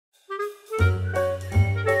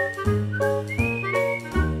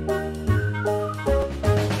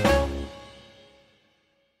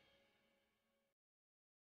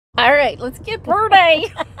All right, let's get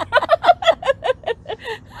pretty.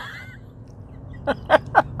 I'll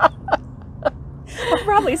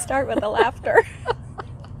probably start with the laughter.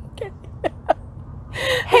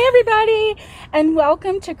 Hey everybody, and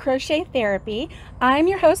welcome to Crochet Therapy. I'm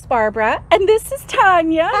your host Barbara, and this is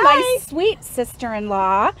Tonja, my sweet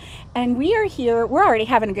sister-in-law, and we are here. We're already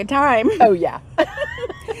having a good time. Oh yeah.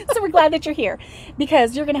 So we're glad that you're here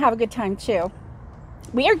because you're going to have a good time too.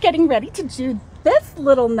 We are getting ready to do this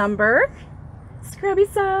little number, scrubby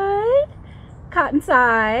side, cotton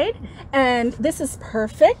side, and this is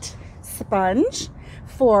perfect sponge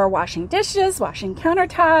for washing dishes, washing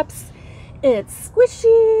countertops. It's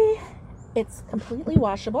squishy, it's completely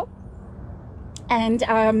washable, and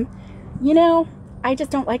you know, I just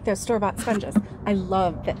don't like those store-bought sponges. I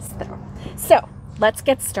love this though. So let's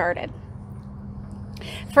get started.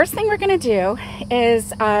 First thing we're going to do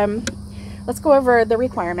is let's go over the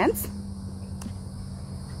requirements.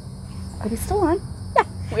 Are we still on? Yeah,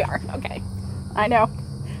 we are. Okay. I know.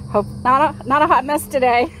 Hope not a hot mess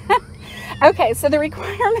today. Okay, so the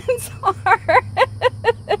requirements are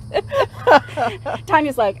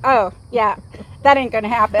Tanya's like, oh, yeah, that ain't going to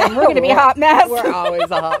happen. We're going to be a hot mess. We're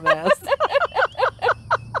always a hot mess.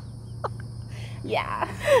 Yeah,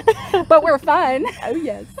 but we're fun. Oh,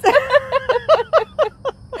 yes.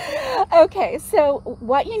 Okay, so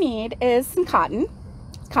what you need is some cotton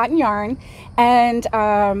yarn, and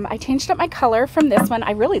I changed up my color from this one.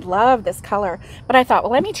 I really love this color, but I thought,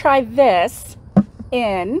 well, let me try this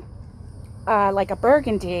in like a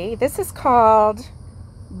burgundy. This is called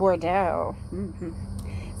Bordeaux.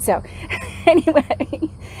 So anyway,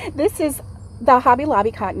 this is the Hobby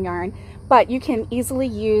Lobby cotton yarn, but you can easily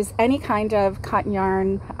use any kind of cotton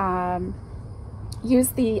yarn. Use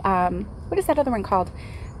the what is that other one called?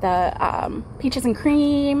 The Peaches and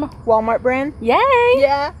Cream Walmart brand. Yay!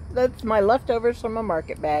 Yeah, that's my leftovers from a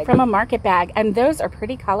market bag. And those are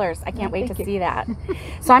pretty colors. I can't wait to see that.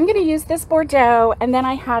 So I'm going to use this Bordeaux, and then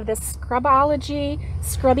I have this Scrubology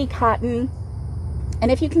Scrubby Cotton, and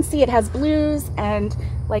if you can see, it has blues and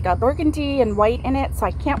like a burgundy and white in it, so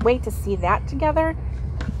I can't wait to see that together.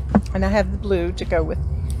 And I have the blue to go with.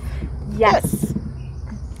 Yes.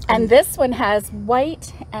 And this one has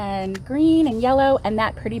white and green and yellow and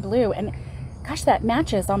that pretty blue. And gosh, that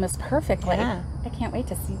matches almost perfectly. Yeah. I can't wait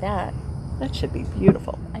to see that. That should be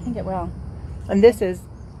beautiful. I think it will. And this is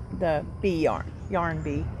the bee yarn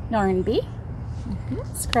bee. Yarn bee.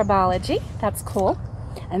 Scrubology. That's cool.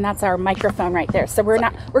 And that's our microphone right there. So we're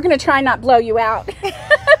going to try not blow you out.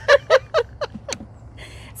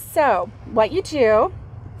 So what you do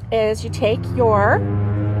is you take your,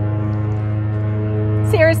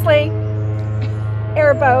 seriously,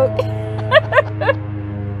 airboat.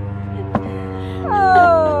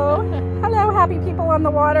 Oh, hello, happy people on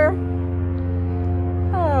the water.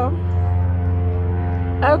 Oh.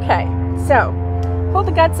 Okay, so pull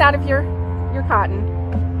the guts out of your cotton,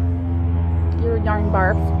 your yarn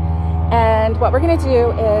barf, and what we're going to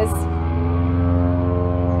do is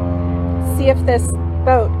see if this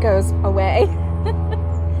boat goes away.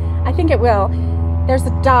 I think it will. There's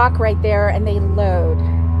a dock right there, and they load.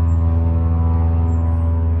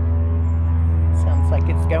 Sounds like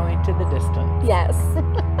it's going to the distance. Yes.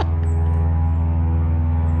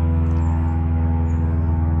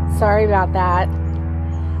 Sorry about that.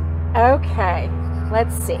 Okay,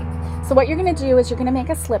 let's see. So what you're going to do is you're going to make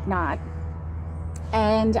a slip knot.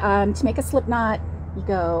 And to make a slip knot, you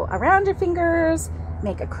go around your fingers,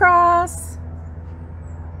 make a cross,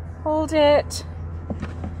 hold it.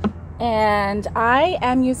 And I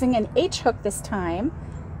am using an H hook this time.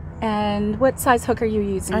 And what size hook are you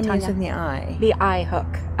using, I'm Tonja? using the I. The I hook.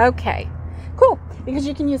 Okay, cool. Because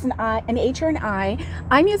you can use an H or an I.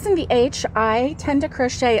 I'm using the H. I tend to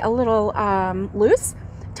crochet a little loose.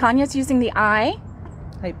 Tanya's using the I.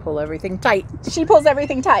 I pull everything tight. She pulls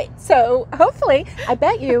everything tight. So hopefully, I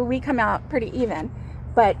bet you we come out pretty even.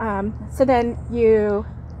 But so then you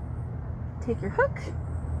take your hook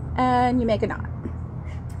and you make a knot.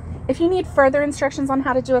 If you need further instructions on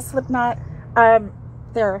how to do a slip knot, I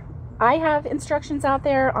have instructions out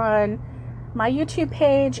there on my YouTube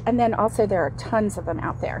page, and then also there are tons of them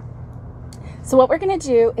out there. So what we're going to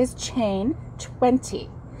do is chain 20.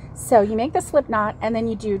 So you make the slip knot and then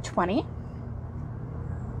you do 20,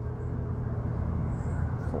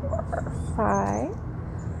 4, 5,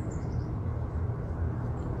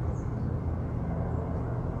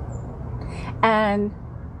 and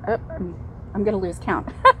I'm going to lose count,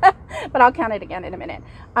 but I'll count it again in a minute.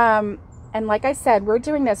 And like I said, we're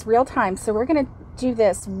doing this real time, so we're going to do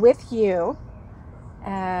this with you.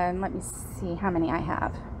 And let me see how many I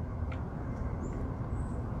have.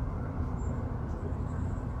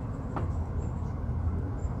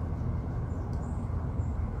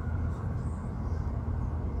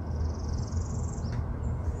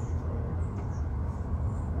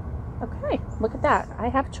 Okay, look at that. I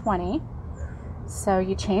have 20. So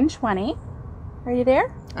you chain 20. Are you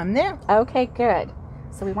there? I'm there. Okay, good.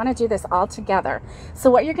 So we want to do this all together.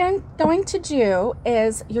 So what you're going to do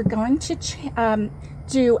is you're going to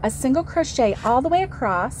do a single crochet all the way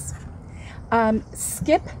across.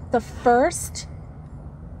 Skip the first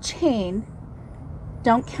chain.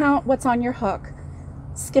 Don't count what's on your hook.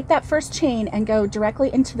 Skip that first chain and go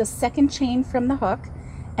directly into the second chain from the hook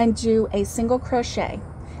and do a single crochet.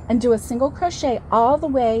 And do a single crochet all the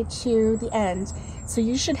way to the end. So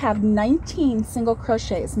you should have 19 single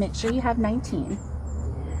crochets. Make sure you have 19.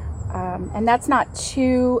 And that's not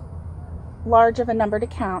too large of a number to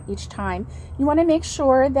count each time. You want to make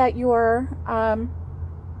sure that your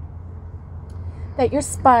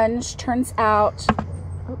sponge turns out,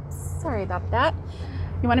 oops, sorry about that.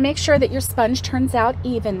 You want to make sure that your sponge turns out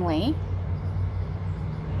evenly.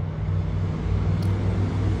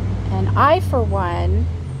 And I, for one,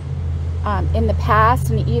 in the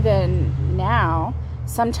past and even now,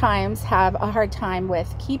 sometimes have a hard time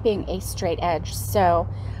with keeping a straight edge. So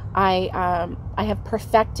I have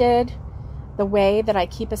perfected the way that I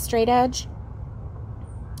keep a straight edge.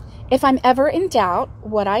 If I'm ever in doubt,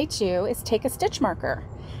 what I do is take a stitch marker,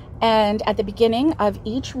 and at the beginning of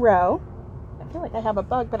each row, I feel like I have a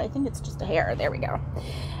bug, but I think it's just a hair. There we go.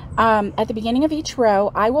 At the beginning of each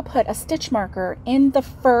row, I will put a stitch marker in the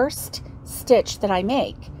first stitch that I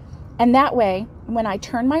make. And that way, when I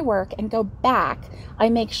turn my work and go back, I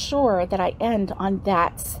make sure that I end on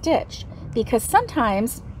that stitch. Because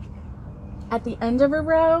sometimes at the end of a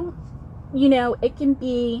row, you know, it can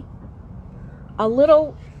be a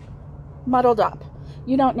little muddled up.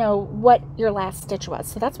 You don't know what your last stitch was.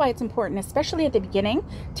 So that's why it's important, especially at the beginning,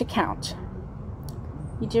 to count.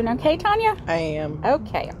 You doing okay, Tonja? I am.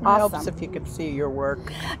 Okay, It awesome. helps if you could see your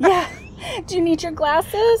work. Yeah. Do you need your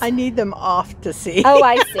glasses? I need them off to see. Oh,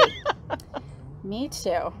 I see. Me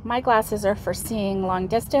too. My glasses are for seeing long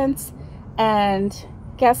distance. And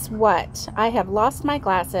guess what? I have lost my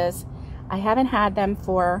glasses. I haven't had them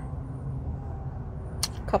for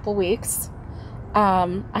a couple weeks.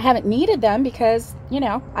 I haven't needed them because, you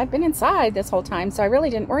know, I've been inside this whole time, so I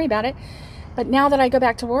really didn't worry about it. But now that I go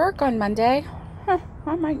back to work on Monday,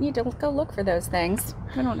 I might need to go look for those things.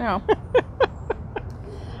 I don't know.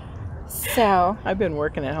 So I've been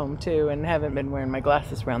working at home too and haven't been wearing my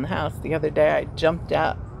glasses around the house. The other day I jumped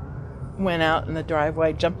out, went out in the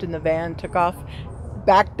driveway, jumped in the van, took off,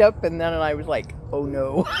 backed up, and then I was like, oh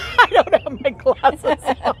no, I don't have my glasses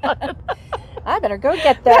on. I better go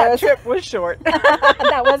get those. That trip was short.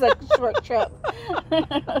 That was a short trip.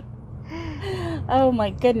 Oh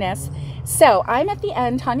my goodness. So I'm at the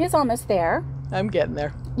end. Tonja's almost there. I'm getting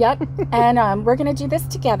there. Yep. And we're going to do this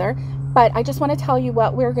together. But I just want to tell you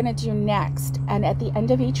what we're going to do next. And at the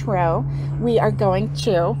end of each row, we are going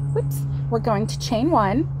to, we're going to chain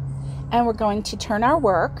one, and we're going to turn our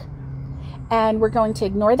work, and we're going to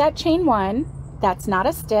ignore that chain one. That's not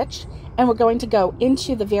a stitch. And we're going to go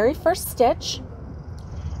into the very first stitch,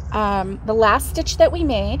 the last stitch that we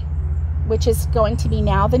made, which is going to be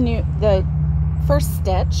now the first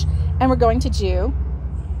stitch. And we're going to do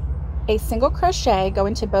a single crochet, go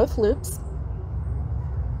into both loops.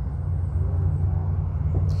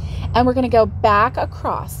 And we're going to go back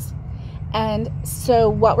across. And so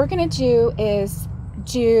what we're going to do is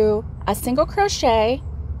do a single crochet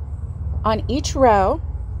on each row.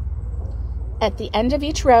 At the end of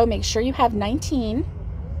each row, make sure you have 19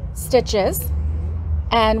 stitches.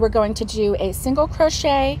 And we're going to do a single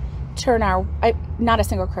crochet, turn our, not a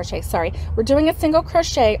single crochet, sorry. We're doing a single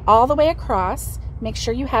crochet all the way across. Make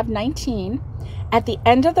sure you have 19. At the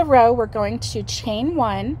end of the row, we're going to chain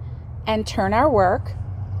one and turn our work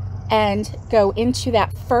and go into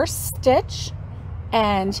that first stitch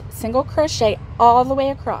and single crochet all the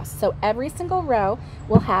way across. So every single row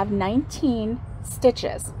will have 19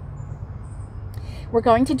 stitches. We're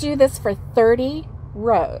going to do this for 30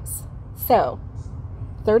 rows. So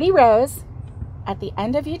 30 rows. At the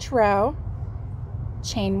end of each row,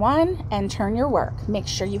 chain one and turn your work. Make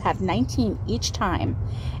sure you have 19 each time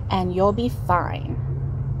and you'll be fine.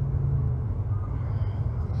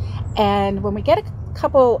 And when we get a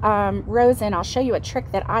couple rows in, I'll show you a trick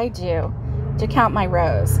that I do to count my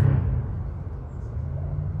rows.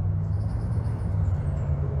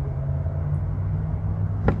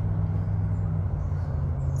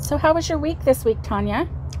 So how was your week this week, Tonja?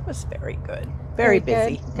 It was very good. Very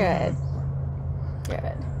busy. Good.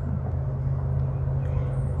 Good.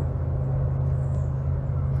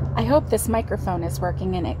 I hope this microphone is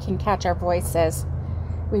working and it can catch our voices.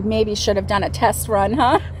 We maybe should have done a test run,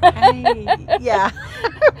 huh? Yeah,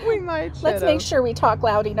 we might. Let's make sure we talk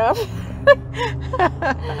loud enough.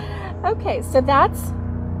 Okay, so that's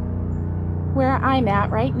where I'm at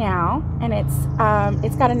right now, and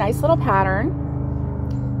it's got a nice little pattern.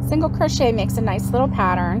 Single crochet makes a nice little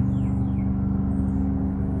pattern.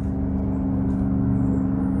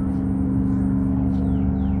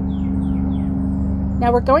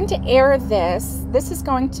 Now we're going to air this. This is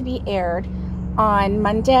going to be aired on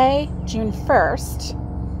Monday, June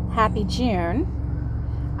 1st. Happy June.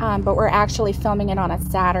 But we're actually filming it on a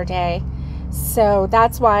Saturday. So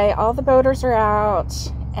that's why all the boaters are out,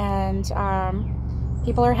 and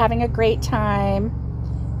people are having a great time.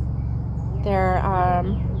 They're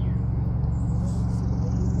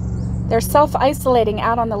self-isolating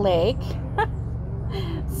out on the lake.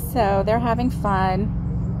 So they're having fun.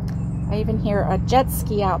 I even hear a jet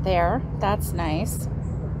ski out there. That's nice.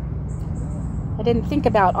 I didn't think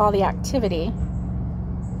about all the activity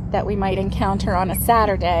that we might encounter on a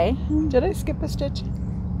Saturday. Did I skip a stitch?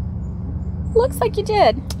 Looks like you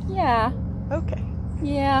did. Yeah. Okay.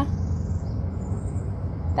 Yeah.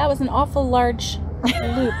 That was an awful large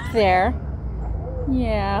loop there.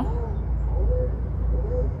 Yeah.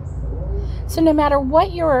 So no matter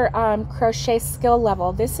what your crochet skill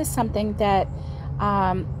level, this is something that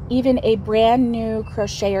even a brand new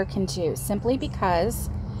crocheter can do, simply because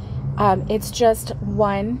it's just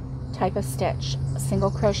one type of stitch, a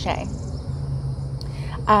single crochet.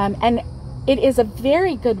 And it is a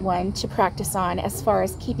very good one to practice on as far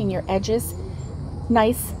as keeping your edges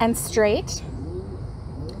nice and straight.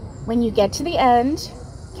 When you get to the end,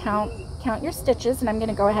 count your stitches, and I'm going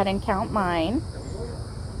to go ahead and count mine.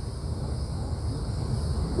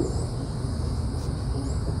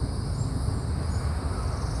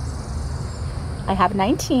 I have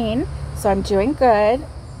 19, so I'm doing good.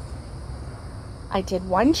 I did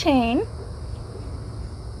one chain.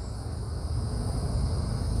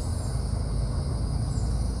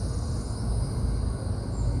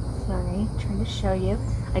 Sorry, trying to show you.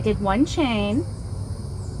 I did one chain.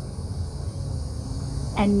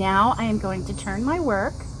 And now I am going to turn my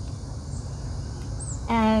work.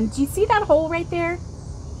 And do you see that hole right there?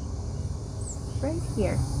 Right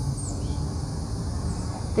here.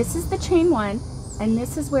 This is the chain one, and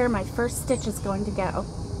this is where my first stitch is going to go.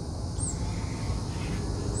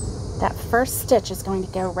 That first stitch is going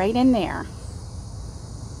to go right in there.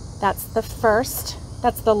 That's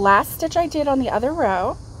the last stitch I did on the other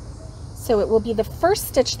row. So it will be the first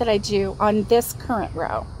stitch that I do on this current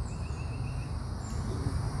row.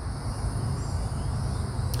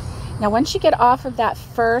 Now once you get off of that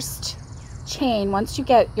first chain, once you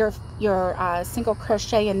get your single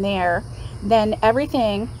crochet in there, then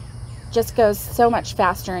everything just goes so much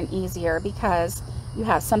faster and easier, because you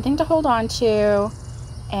have something to hold on to,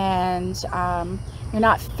 and you're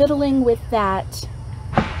not fiddling with that.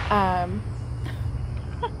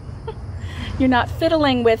 You're not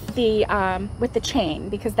fiddling with the chain,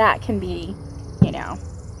 because that can be,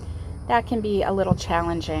 that can be a little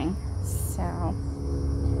challenging. So,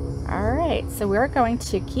 all right, so we're going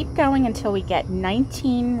to keep going until we get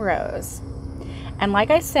 19 rows. And like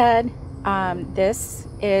I said, this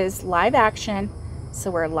is live action,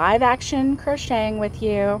 so we're live action crocheting with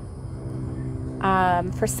you.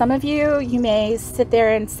 For some of you, you may sit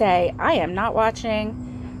there and say, I am not watching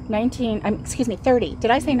 30.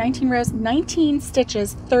 Did I say 19 rows? 19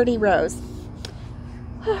 stitches, 30 rows.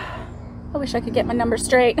 I wish I could get my numbers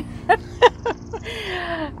straight.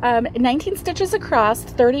 19 stitches across,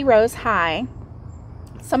 30 rows high.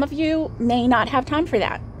 Some of you may not have time for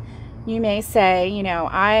that. You may say,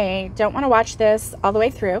 I don't want to watch this all the way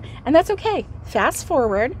through, and that's okay. Fast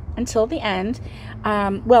forward until the end,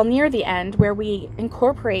 well, near the end, where we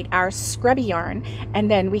incorporate our scrubby yarn, and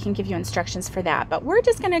then we can give you instructions for that. But we're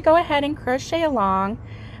just going to go ahead and crochet along.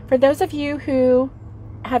 For those of you who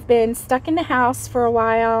have been stuck in the house for a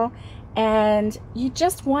while and you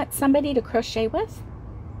just want somebody to crochet with,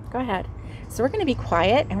 go ahead. So we're going to be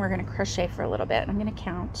quiet and we're going to crochet for a little bit. I'm going to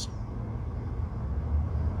count.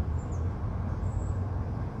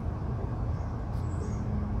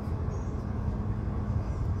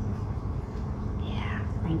 Yeah,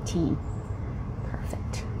 19.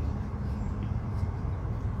 Perfect.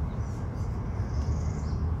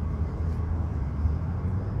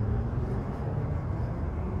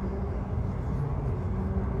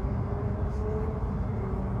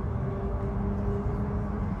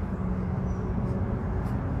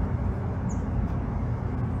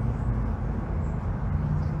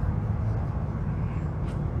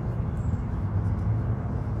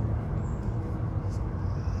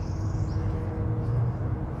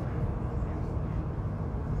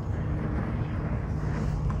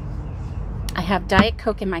 I have Diet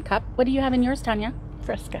Coke in my cup. What do you have in yours, Tonja?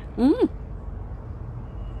 Fresca.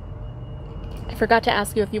 forgot to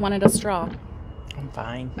ask you if you wanted a straw. I'm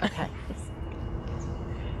fine. Okay.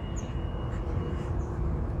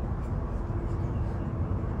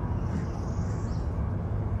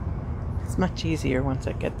 It's much easier once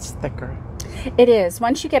it gets thicker. It is.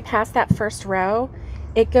 Once you get past that first row,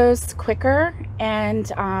 it goes quicker,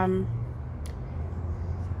 and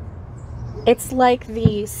it's like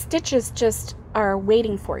the stitches just are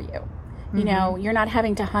waiting for you. You know, you're not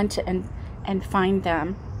having to hunt and find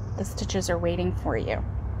them. The stitches are waiting for you.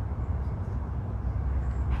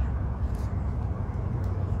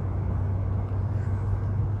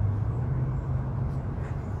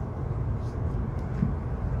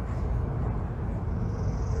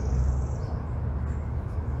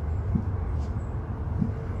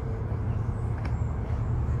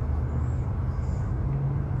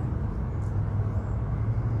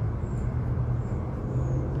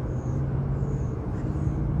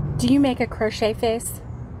 Do you make a crochet face?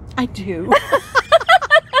 I do.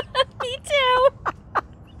 Me too.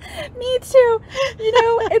 Me too. You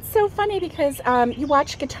know, it's so funny because you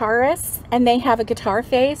watch guitarists and they have a guitar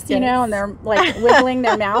face, you know, and they're like wiggling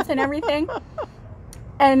their mouth and everything.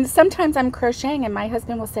 And sometimes I'm crocheting and my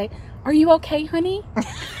husband will say, "Are you okay, honey?"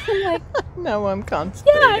 I'm like, No, I'm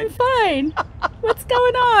constipated. "Yeah, I'm fine. What's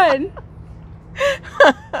going on?"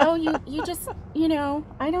 Oh, you just, you know,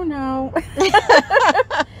 I don't know.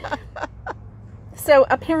 So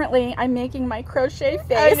apparently I'm making my crochet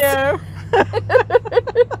face. I know.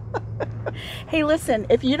 Hey, listen,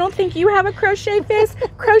 if you don't think you have a crochet face,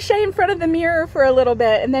 crochet in front of the mirror for a little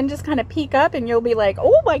bit and then just kind of peek up and you'll be like,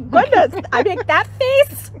 "Oh my goodness, I make that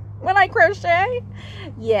face when I crochet."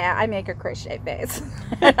 Yeah, I make a crochet face.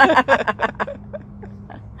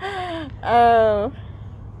 Oh.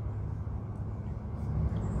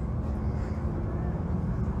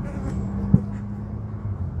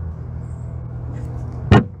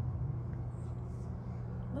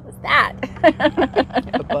 That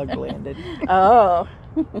A bug landed. Oh.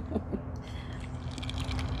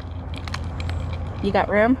 You got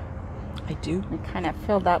room? I do. I kind of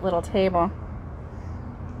filled that little table.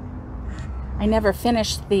 I never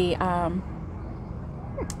finished the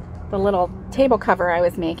little table cover I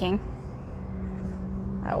was making.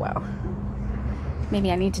 Oh well.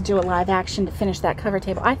 Maybe I need to do a live action to finish that cover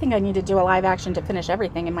table. I think I need to do a live action to finish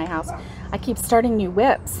everything in my house. I keep starting new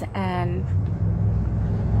whips and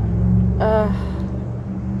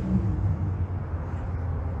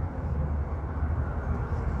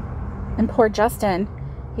and poor Justin,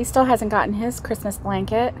 he still hasn't gotten his Christmas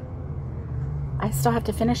blanket. I still have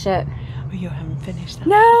to finish it. Oh, you haven't finished that?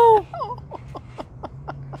 No!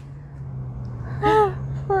 Oh,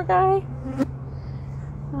 poor guy.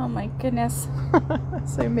 Oh my goodness.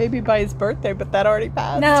 So maybe by his birthday, but that already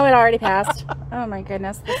passed. No, it already passed. Oh my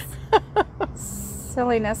goodness. This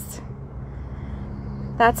silliness.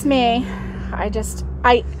 That's me.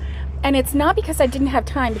 And it's not because I didn't have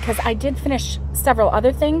time, because I did finish several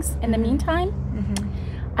other things in the meantime.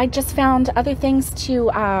 I just found other things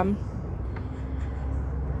to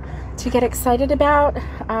get excited about.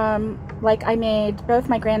 Like I made both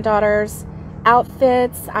my granddaughters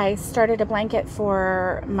outfits. I started a blanket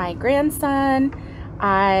for my grandson.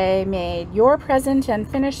 I made your present and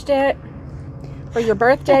finished it for your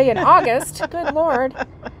birthday in August. Good Lord.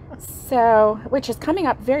 So, which is coming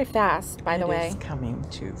up very fast, by the way. It is coming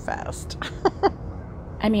too fast.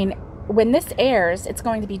 I mean, when this airs, it's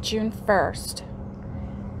going to be June 1st.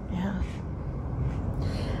 Yeah.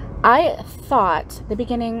 I thought the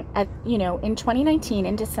beginning at, you know, in 2019,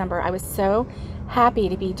 in December, I was so happy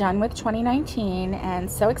to be done with 2019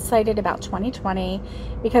 and so excited about 2020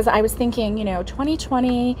 because I was thinking, you know,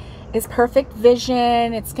 2020 is perfect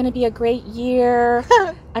vision. It's going to be a great year.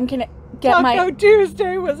 I'm going to get Taco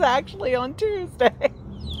Tuesday was actually on Tuesday.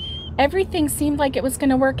 Everything seemed like it was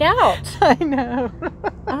going to work out. I know.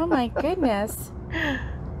 Oh my goodness.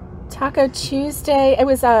 Taco Tuesday. It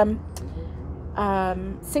was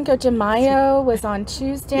Cinco de Mayo was on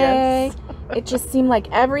Tuesday. Yes. It just seemed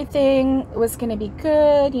like everything was going to be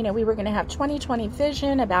good. You know, we were going to have 2020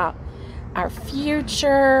 vision about our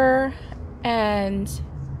future, and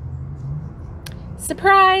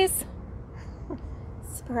surprise.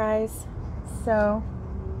 So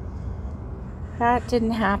that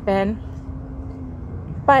didn't happen.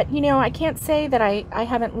 But, you know, I can't say that I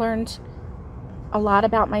haven't learned a lot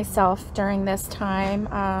about myself during this time.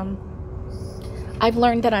 I've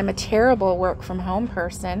learned that I'm a terrible work from home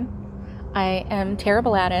person. I am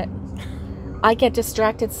terrible at it. I get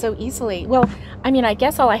distracted so easily. Well, I mean, I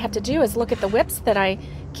guess all I have to do is look at the whips that I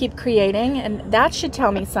keep creating, and that should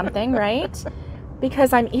tell me something, right?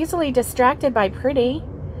 Because I'm easily distracted by pretty.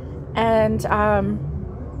 And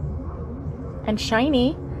and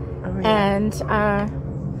shiny. Oh, yeah. And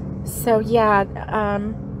so yeah,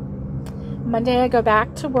 Monday I go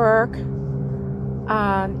back to work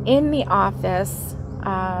in the office.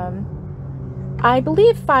 I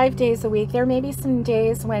believe 5 days a week. There may be some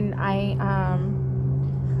days when I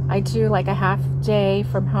do like a half day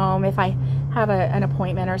from home. If I have an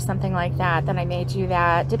appointment or something like that, then I may do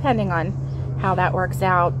that, depending on how that works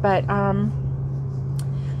out. But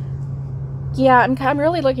yeah, I'm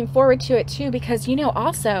really looking forward to it too, because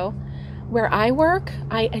also where I work,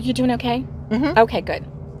 are you doing okay? Mm-hmm. Okay, good.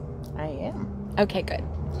 I am. Okay, good.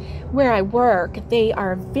 Where I work, they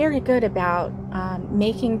are very good about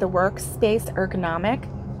making the workspace ergonomic,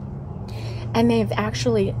 and they've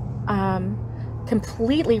actually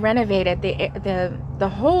completely renovated the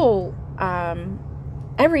whole.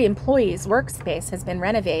 Every employee's workspace has been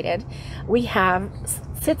renovated. We have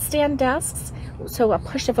sit-stand desks, so a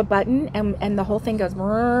push of a button and the whole thing goes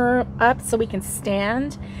up so we can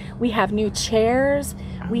stand. We have new chairs.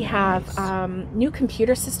 We have new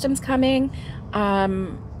computer systems coming.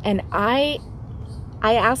 And I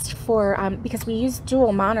asked for, because we use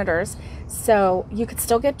dual monitors, so you could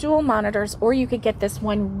still get dual monitors, or you could get this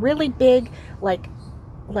one really big, like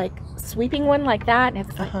sweeping one like that, and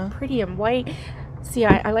it's like pretty and white. See,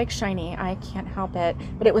 I like shiny. I can't help it.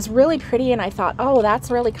 But it was really pretty, and I thought, oh, that's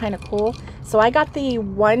really kind of cool. So I got the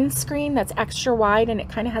one screen that's extra wide, and it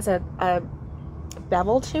kind of has a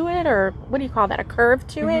bevel to it, or what do you call that? A curve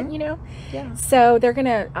to it, Yeah. So they're going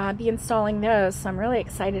to be installing those. So I'm really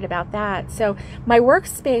excited about that. So my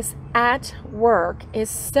workspace at work is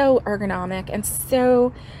so ergonomic and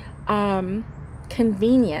so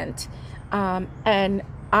convenient. And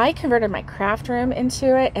I converted my craft room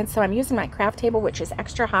into it, and so I'm using my craft table, which is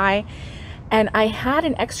extra high, and I had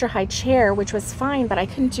an extra high chair, which was fine, but I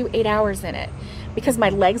couldn't do 8 hours in it because my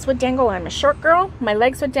legs would dangle. I'm a short girl. My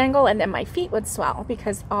legs would dangle, and then my feet would swell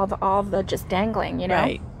because all the just dangling,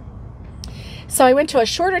 Right. So I went to a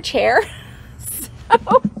shorter chair. So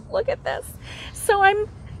look at this. So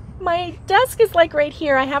my desk is like right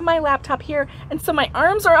here. I have my laptop here, and so my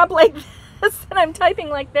arms are up like this. And I'm typing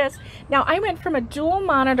like this. Now I went from a dual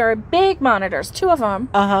monitor, big monitors, 2 of them,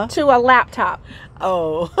 to a laptop.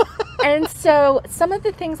 Oh. And so some of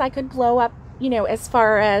the things I could blow up, as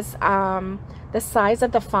far as the size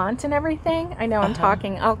of the font and everything. I know I'm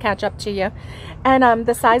talking. I'll catch up to you. And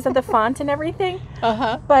the size of the font and everything.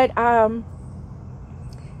 But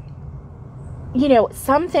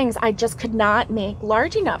some things I just could not make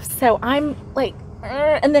large enough. So I'm like,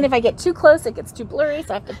 and then if I get too close, it gets too blurry,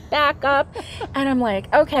 so I have to back up. And I'm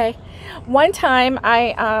like, okay. One time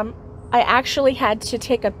I actually had to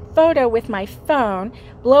take a photo with my phone,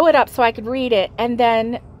 blow it up so I could read it, and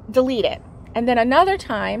then delete it. And then another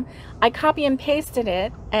time I copy and pasted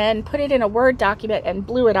it and put it in a Word document and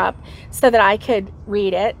blew it up so that I could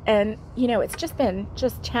read it. And it's just been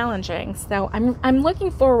challenging. So I'm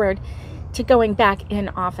looking forward to going back in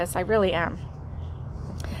office. I really am.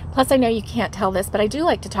 Plus, I know you can't tell this, but I do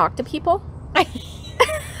like to talk to people.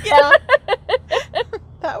 Yeah.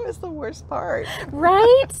 That was the worst part.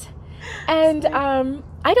 Right? And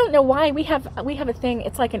I don't know why. We have a thing.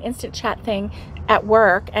 It's like an instant chat thing at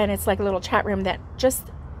work, and it's like a little chat room that just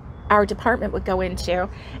our department would go into.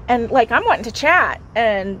 And like I'm wanting to chat,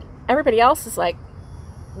 and everybody else is like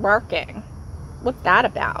working. What's that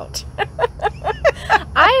about?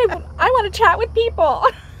 I want to chat with people.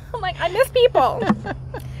 I'm like, I miss people.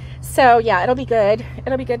 So yeah, it'll be good.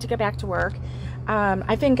 It'll be good to go back to work.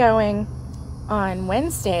 I've been going on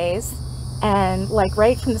Wednesdays, and like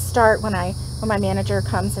right from the start, when my manager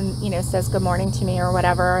comes and says good morning to me or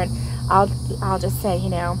whatever, and I'll just say,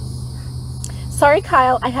 sorry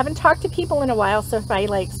Kyle, I haven't talked to people in a while, so if I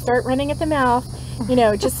like start running at the mouth,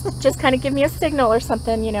 just kind of give me a signal or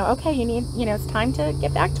something, okay, you need, it's time to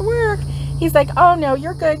get back to work. He's like, oh no,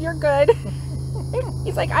 you're good.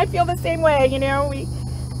 He's like, I feel the same way,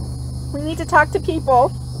 we need to talk to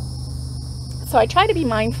people. So I try to be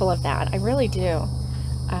mindful of that. I really do.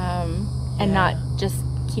 And not just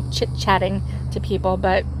keep chit-chatting to people.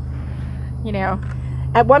 But,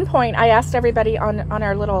 at one point I asked everybody on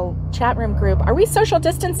our little chat room group, are we social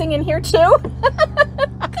distancing in here too?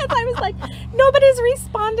 Because I was like, nobody's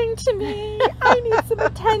responding to me. I need some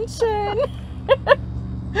attention.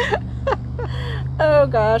 Oh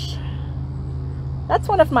gosh. That's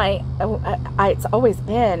one of my, it's always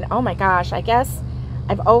been, oh my gosh, I guess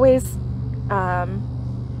I've always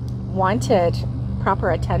wanted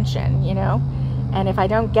proper attention, and if I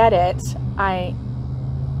don't get it, I'm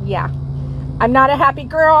not a happy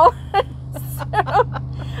girl. So,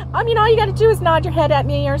 all you got to do is nod your head at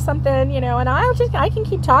me or something, and I can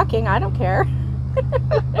keep talking. I don't care.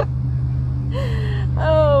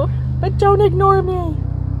 Oh, but don't ignore me.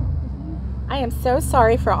 I am so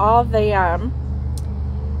sorry for all the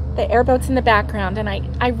airboats in the background, and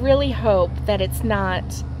I really hope that it's not,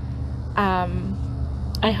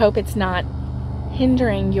 I hope it's not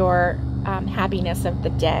hindering your happiness of the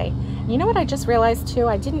day. You know what I just realized too?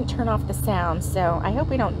 I didn't turn off the sound, so I hope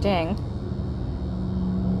we don't ding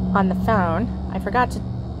on the phone. I forgot to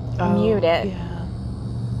mute it. Yeah.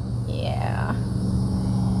 Yeah.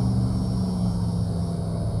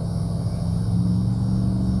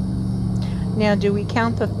 Now, do we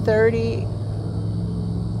count the 30?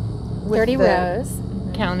 30 rows.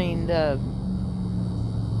 Counting the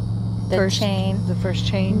The chain. The first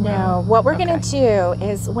chain? No. row? What we're going to do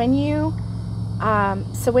is when you,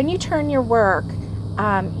 so when you turn your work,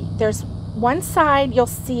 there's one side you'll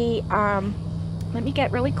see, let me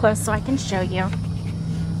get really close so I can show you.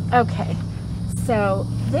 Okay. So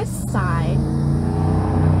this side,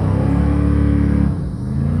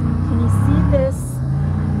 can you see this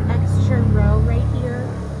extra row right here?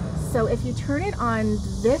 So if you turn it on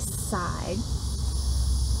this side,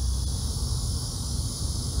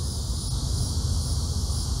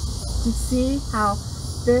 you see how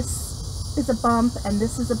this is a bump and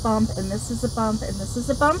this is a bump and this is a bump and this is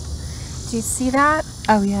a bump? Do you see that?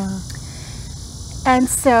 Oh, yeah. And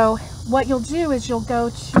so what you'll do is you'll go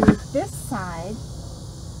to this side,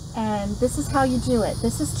 and this is how you do it.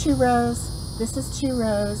 This is 2 rows, this is 2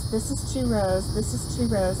 rows, this is 2 rows, this is 2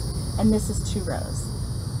 rows, and this is 2 rows.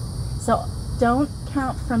 So don't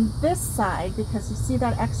count from this side because you see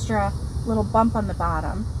that extra little bump on the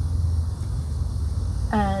bottom.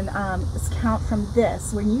 And let's count from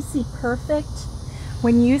this. When you see perfect,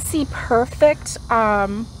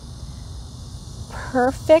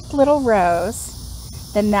 perfect little rows,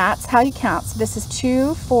 then that's how you count. So this is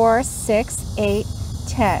 2, 4, 6, 8,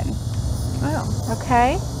 10. Wow.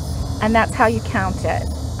 Okay? And that's how you count it.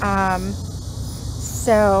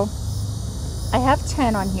 So I have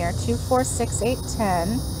 10 on here. 2, 4, 6, 8,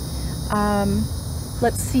 10.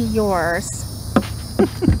 Let's see yours.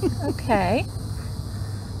 Okay.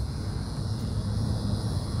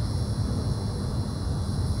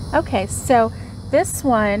 Okay, so this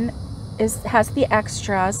one has the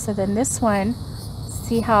extras. So then this one,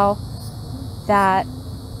 see how that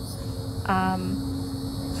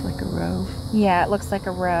It's like a row. yeah, it looks like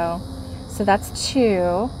a row. So that's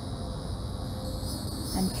 2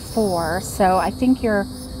 and 4. So I think you're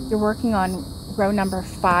working on row number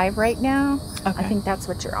 5 right now. Okay. I think that's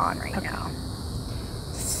what you're on right now.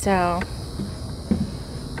 So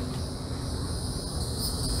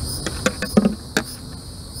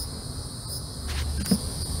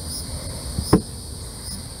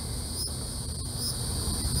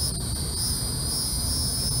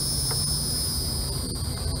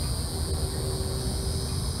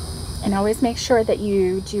and always make sure that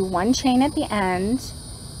you do 1 chain at the end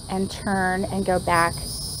and turn and go back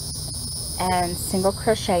and single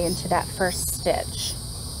crochet into that first stitch.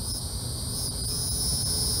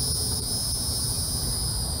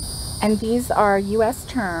 And these are US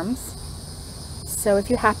terms. So if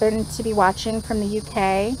you happen to be watching from the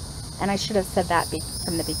UK, and I should have said that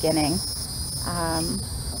from the beginning,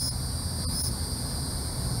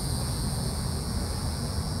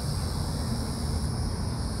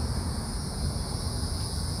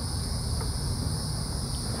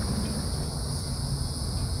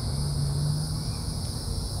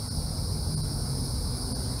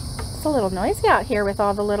 it's a little noisy out here with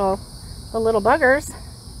all the little buggers.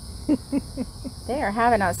 They are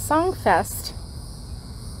having a song fest.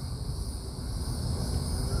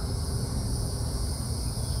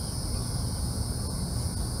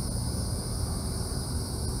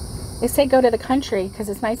 They say go to the country because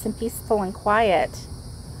it's nice and peaceful and quiet.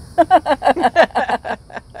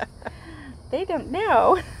 They don't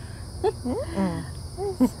know.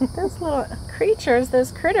 Those little creatures,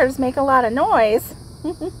 those critters make a lot of noise.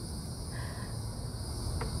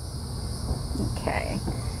 Okay.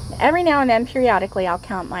 Every now and then, periodically, I'll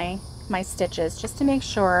count my stitches just to make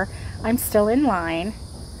sure I'm still in line.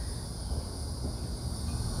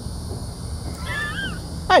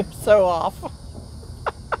 I'm so off.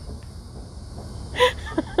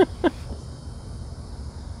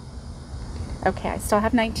 Okay, I still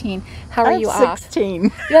have 19. How are you off?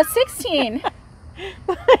 16. You have 16.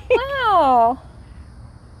 Wow.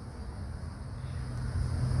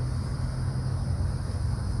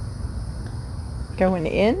 Going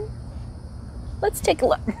in? Let's take a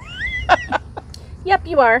look. Yep,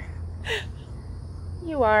 you are.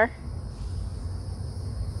 You are.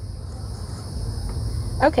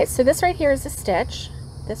 Okay, so this right here is a stitch.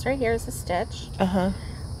 This right here is a stitch. Uh-huh.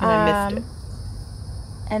 And I missed it.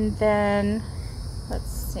 And then let's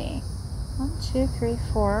see. 1, 2, 3,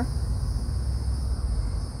 4,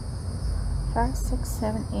 5, 6,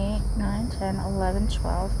 7, 8, 9, 10, 11,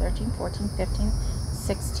 12, 13, 14, 15,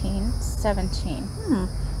 16, 17.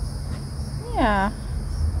 Yeah.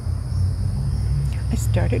 I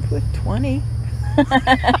started with 20.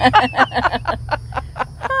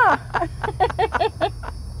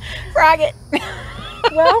 Frog it.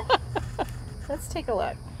 Well, let's take a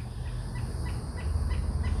look.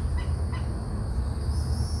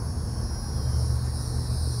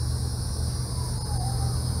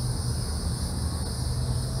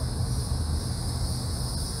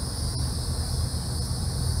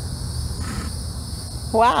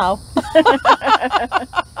 Wow.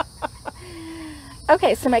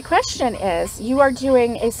 Okay, so my question is, you are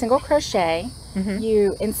doing a single crochet.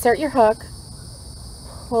 You insert your hook,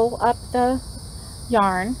 pull up the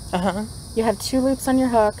yarn. You have 2 loops on your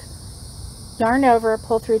hook, yarn over,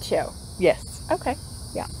 pull through 2. Yes. Okay.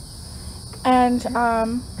 Yeah. And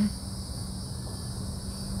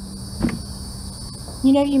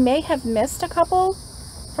you know, you may have missed a couple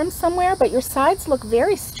from somewhere, but your sides look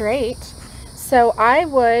very straight. So I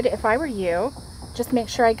would, if I were you, just make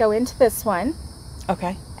sure I go into this one.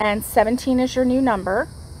 Okay. And 17 is your new number.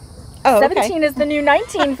 Oh, 17 is the new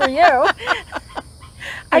 19 for you.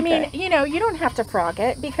 I mean, you know, you don't have to frog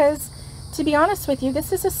it because, to be honest with you,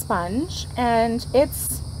 this is a sponge, and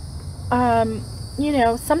it's, you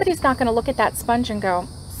know, somebody's not going to look at that sponge and go,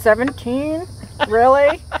 17?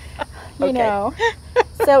 Really? You know.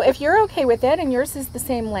 So if you're okay with it, and yours is the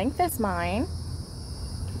same length as mine.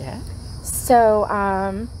 Yeah. So,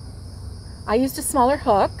 I used a smaller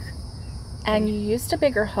hook, and you used a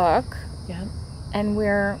bigger hook. Yeah. And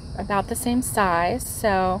we're about the same size,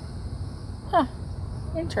 so,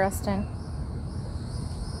 interesting.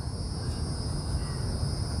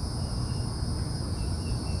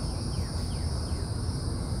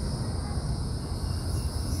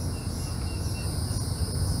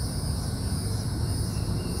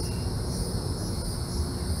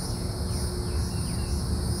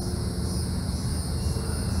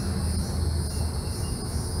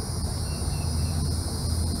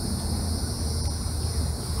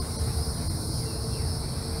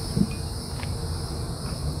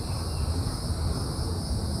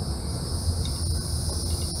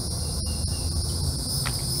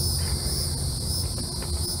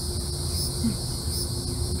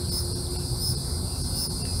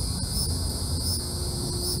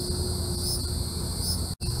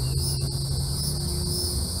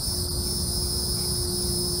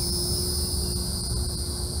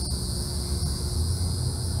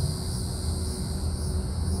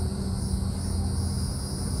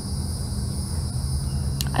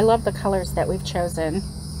 I love the colors that we've chosen.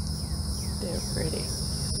 They're pretty.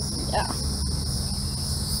 Yeah.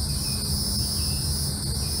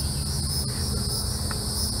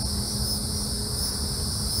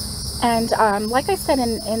 And like I said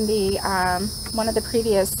in the one of the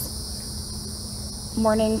previous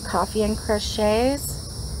morning coffee and crochets,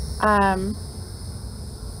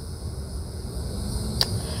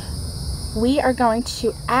 we are going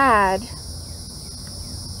to add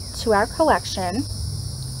to our collection.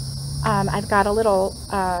 I've got a little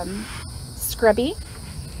scrubby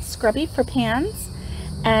for pans,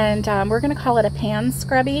 and we're going to call it a pan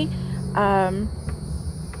scrubby.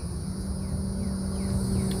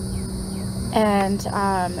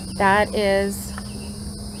 That is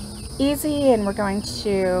easy, and we're going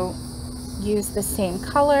to use the same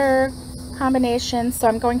color combination. So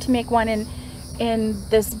I'm going to make one in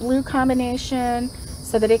this blue combination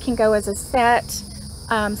so that it can go as a set.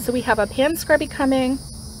 So we have a pan scrubby coming,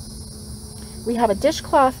 we have a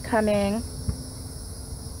dishcloth coming,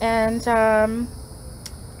 and a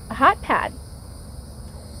hot pad.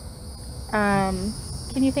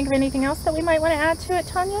 Can you think of anything else that we might want to add to it,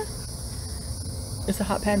 Tonja? Is a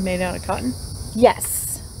hot pad made out of cotton?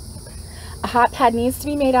 Yes. A hot pad needs to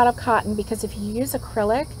be made out of cotton, because if you use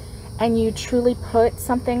acrylic and you truly put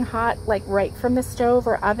something hot, like right from the stove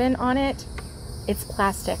or oven on it, it's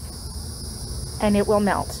plastic and it will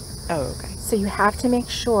melt. Oh, okay. So you have to make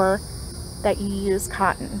sure that you use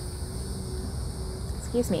cotton.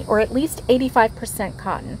 Excuse me, or at least 85%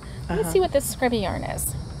 cotton. Let's see what this scrubby yarn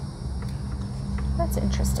is. That's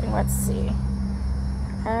interesting. Let's see.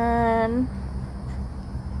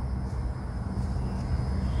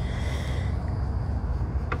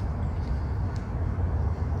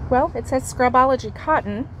 Well, it says Scrubology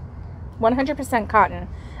cotton, 100% cotton.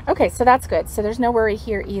 Okay, so that's good. So there's no worry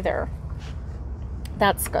here either.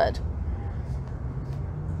 That's good.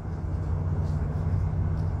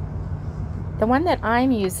 the one that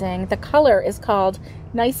I'm using, the color is called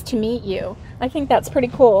Nice to Meet You. I think that's pretty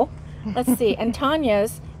cool. Let's see. And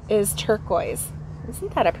Tonja's is turquoise.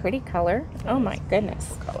 Isn't that a pretty color? Oh my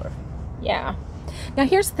goodness. Color. Yeah. Now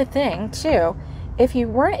here's the thing too. If you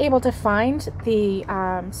weren't able to find the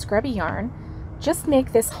scrubby yarn, just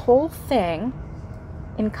make this whole thing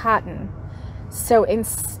in cotton. So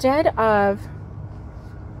instead of,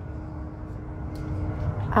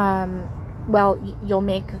 well, you'll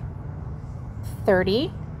make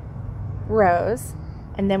 30 rows,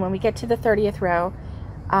 and then when we get to the 30th row,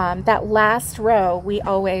 that last row, we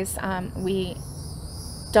always, we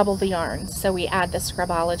double the yarn. So we add the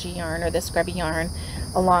scrubology yarn or the scrubby yarn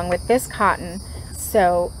along with this cotton.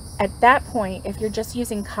 So at that point, if you're just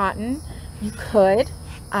using cotton, you could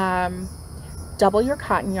double your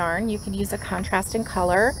cotton yarn. You could use a contrasting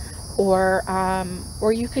color, or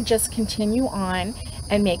you could just continue on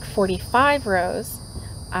and make 45 rows.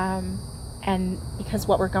 And because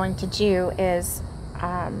what we're going to do is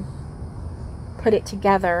put it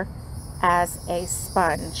together as a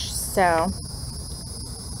sponge. So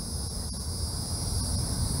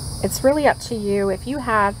it's really up to you. If you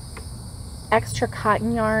have extra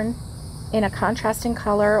cotton yarn in a contrasting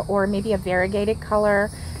color, or maybe a variegated color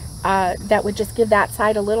that would just give that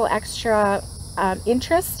side a little extra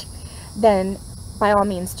interest, then by all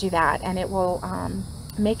means do that, and it will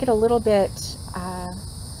make it a little bit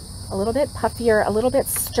puffier, a little bit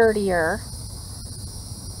sturdier.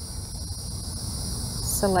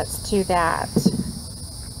 So let's do that.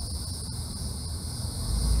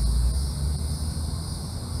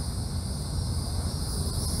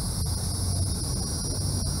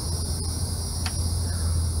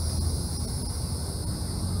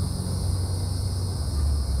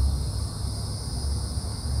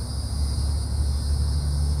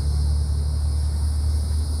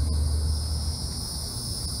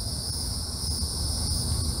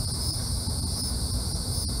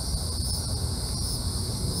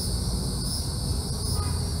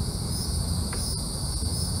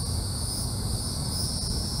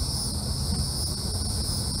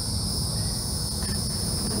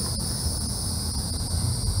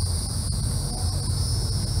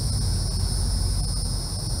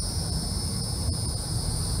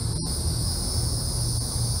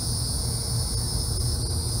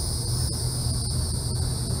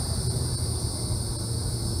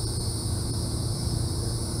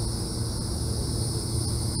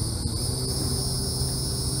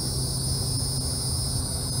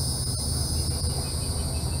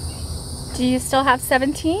 Do you still have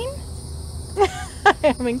 17? I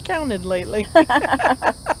haven't counted lately.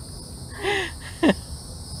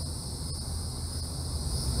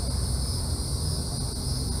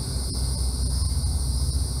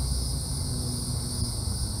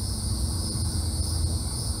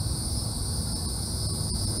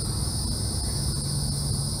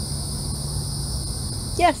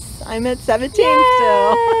 Yes, I'm at 17 Yay!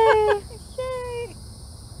 still. Yay!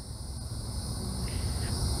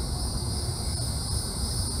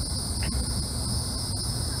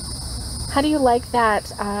 How do you like that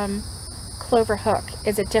clover hook?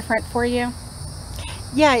 Is it different for you?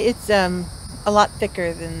 Yeah, it's a lot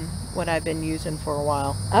thicker than what I've been using for a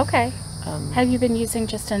while. Okay. Have you been using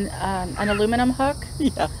just an aluminum hook?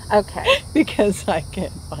 Yeah. Okay. Because I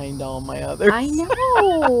can't find all my others. I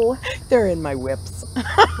know. They're in my whips.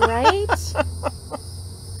 Right?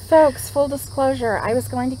 Folks, full disclosure, I was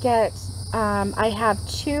going to get, I have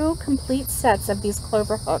 2 complete sets of these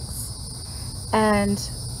clover hooks. And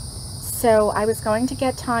so I was going to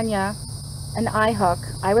get Tonja an eye hook.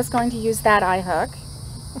 I was going to use that eye hook.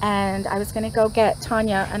 And I was going to go get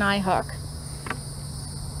Tonja an eye hook.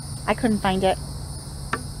 I couldn't find it.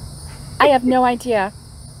 I have no idea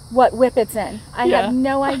what whip it's in. I have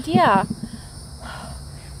no idea.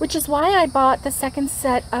 Which is why I bought the second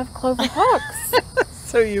set of clover hooks.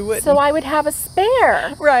 So you wouldn't. So I would have a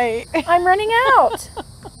spare. Right. I'm running out.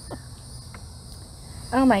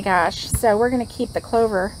 Oh my gosh. So we're going to keep the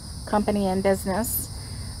clover company in business.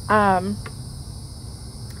 And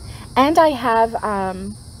I have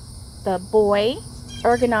the boy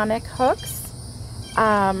ergonomic hooks.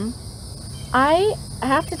 I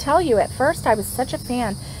have to tell you, at first I was such a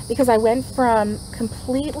fan because I went from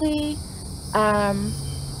completely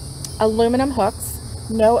aluminum hooks,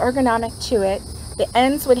 no ergonomic to it. The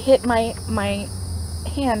ends would hit my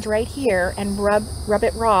hand right here and rub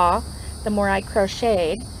it raw the more I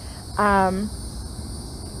crocheted.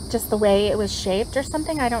 Just the way it was shaped or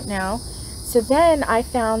something, I don't know. So then I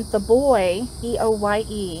found the Boye,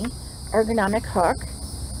 B-O-Y-E, ergonomic hook,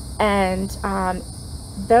 and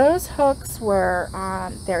those hooks were,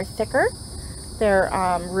 they're thicker, they're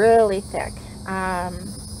really thick,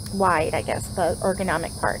 wide, I guess, the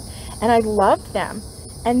ergonomic part. And I loved them.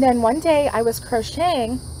 And then one day I was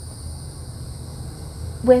crocheting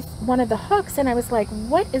with one of the hooks and I was like,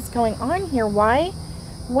 what is going on here?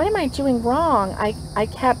 What am I doing wrong? I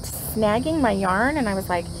kept snagging my yarn and I was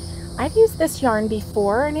like, I've used this yarn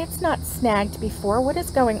before and it's not snagged before. What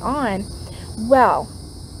is going on? Well,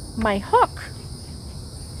 my hook.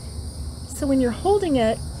 So when you're holding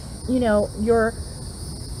it, you know,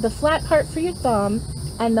 the flat part for your thumb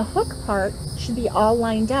and the hook part should be all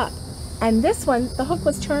lined up. And this one, the hook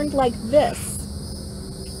was turned like this.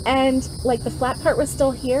 And like the flat part was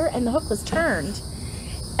still here and the hook was turned.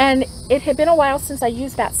 And it had been a while since I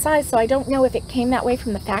used that size, so I don't know if it came that way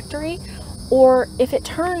from the factory or if it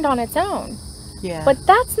turned on its own. Yeah. But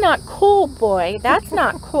that's not cool, boy. That's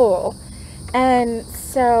not cool. And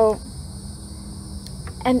so,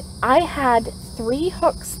 and I had 3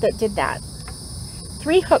 hooks that did that.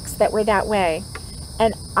 3 hooks that were that way.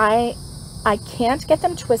 And I can't get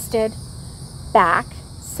them twisted back.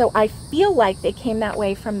 So I feel like they came that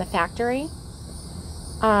way from the factory.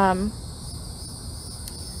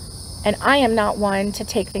 And I am not one to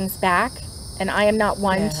take things back. And I am not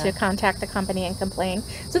one to contact the company and complain.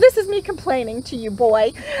 So this is me complaining to you,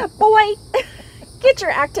 boy. Boy, get your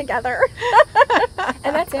act together.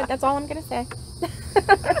 And that's it. That's all I'm going to say.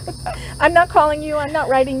 I'm not calling you. I'm not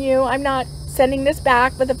writing you. I'm not sending this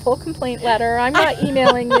back with a full complaint letter. I'm not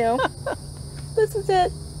emailing you. This is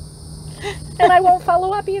it. And I won't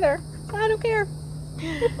follow up either. I don't care.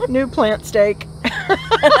 New plant steak.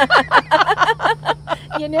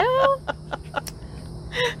 You know,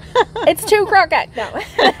 it's too croquet. No,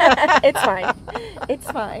 it's fine.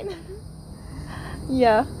 It's fine.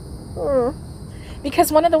 Yeah.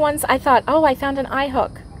 Because one of the ones I thought, oh, I found an eye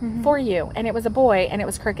hook for you, and it was a boy, and it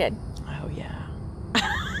was crooked. Oh, yeah.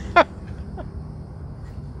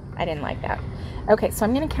 I didn't like that. Okay, so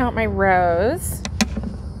I'm going to count my rows.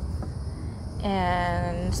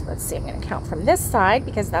 And let's see, I'm going to count from this side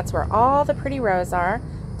because that's where all the pretty rows are.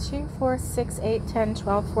 2, 4, 6, 8, 10,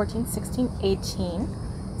 12, 14, 16, 18.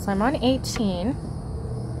 So I'm on 18.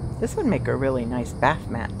 This would make a really nice bath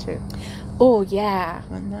mat too. Oh, yeah.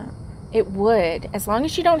 Wouldn't that? It would. As long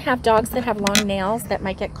as you don't have dogs that have long nails that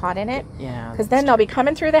might get caught in it. Yeah. Because then they'll be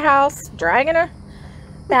coming through the house, dragging a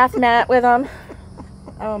bath mat with them.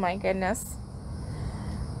 Oh, my goodness.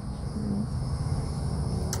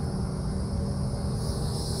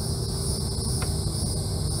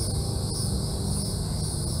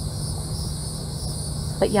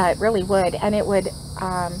 But yeah, it really would, and it would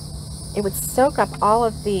soak up all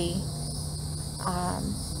of the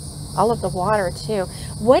water too.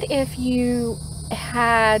 What if you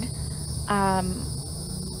had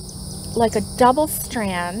like a double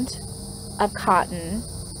strand of cotton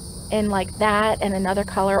in like that and another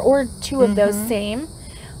color, or 2 of those same,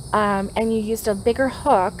 and you used a bigger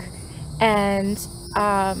hook, and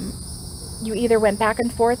you either went back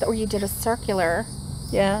and forth or you did a circular.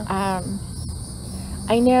 Yeah.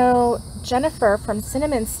 I know Jennifer from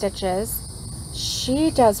Cinnamon Stitches, she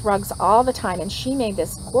does rugs all the time, and she made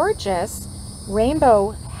this gorgeous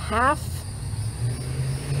rainbow half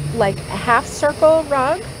circle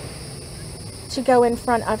rug to go in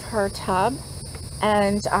front of her tub,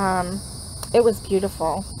 and it was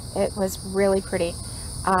beautiful. It was really pretty,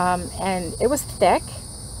 and it was thick.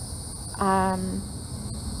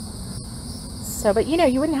 So, but you know,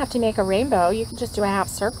 you wouldn't have to make a rainbow. You could just do a half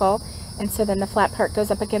circle. And so then the flat part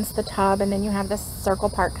goes up against the tub, and then you have this circle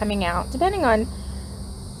part coming out. Depending on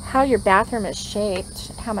how your bathroom is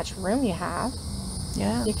shaped, how much room you have.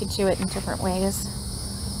 Yeah. You could do it in different ways.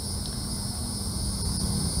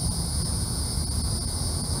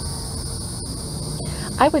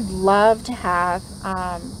 I would love to have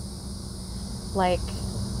like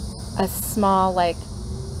a small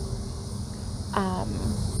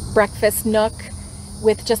breakfast nook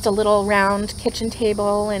with just a little round kitchen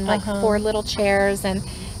table and like 4 little chairs, and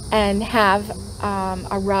have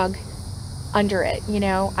a rug under it, you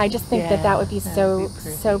know. I just think that would be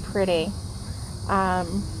so pretty.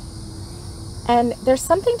 And there's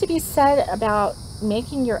something to be said about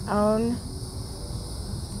making your own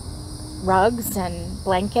rugs and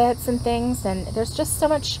blankets and things, and there's just so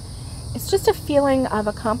much. It's just a feeling of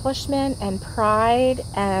accomplishment and pride,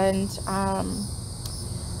 and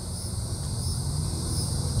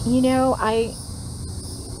you know, I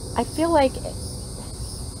feel like,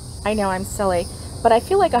 I know I'm silly, but I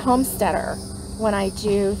feel like a homesteader when I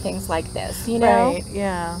do things like this, you know? Right,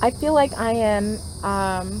 yeah. I feel like I am,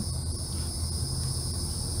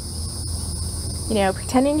 you know,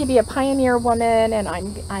 pretending to be a pioneer woman, and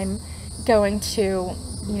I'm going to,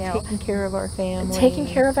 you know, taking care of our family. Taking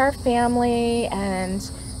care of our family and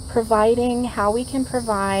providing how we can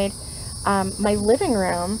provide. My living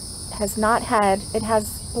room has not had, it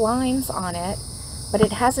has blinds on it, but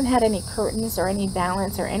it hasn't had any curtains or any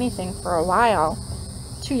valance or anything for a while.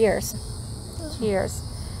 2 years. 2 years.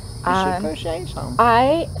 You should crochet some.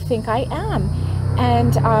 I think I am.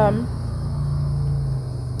 And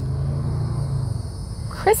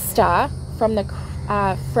Krista from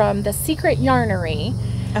the Secret Yarnery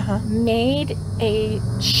made a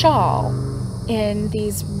shawl in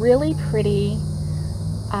these really pretty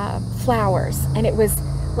flowers, and it was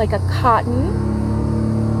like a cotton.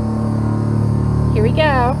 Here we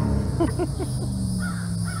go.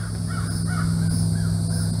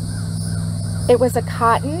 It was a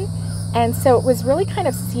cotton, and so it was really kind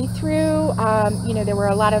of see-through. You know, there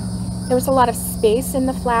was a lot of space in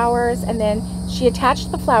the flowers, and then she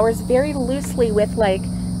attached the flowers very loosely with like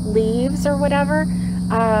leaves or whatever,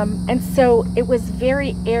 and so it was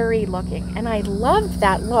very airy looking, and I loved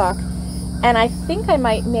that look. And I think I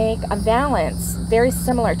might make a valance very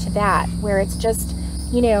similar to that, where it's just,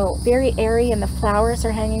 you know, very airy and the flowers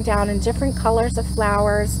are hanging down in different colors of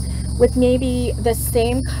flowers with maybe the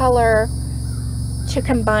same color to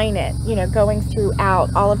combine it, you know, going throughout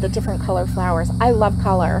all of the different color flowers. I love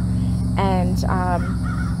color. And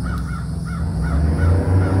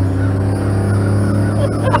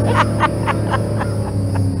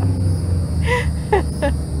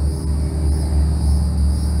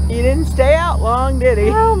he didn't stay out long, did he?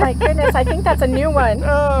 oh my goodness, I think that's a new one.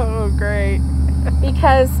 Oh, great.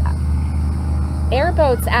 Because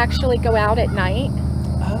airboats actually go out at night.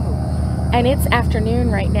 Oh. And it's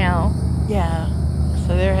afternoon right now. Yeah.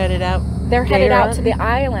 So they're headed out. They're headed out to the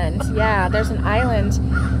island. Yeah, there's an island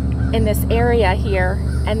in this area here,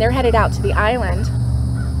 and they're headed out to the island.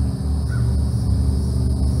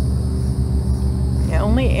 The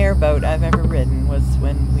only airboat I've ever ridden was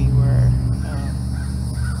when we were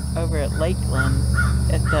over at Lakeland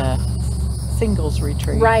at the singles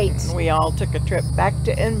retreat. Right. And we all took a trip back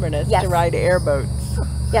to Inverness to ride airboats.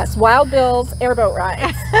 Yes, Wild Bill's airboat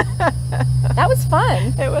rides. That was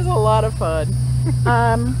fun. It was a lot of fun.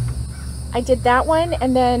 I did that one,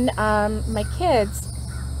 and then my kids,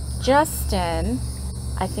 Justin,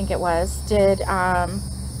 I think it was, did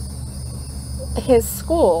his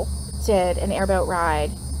school did an airboat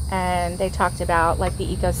ride, and they talked about like the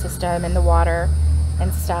ecosystem and the water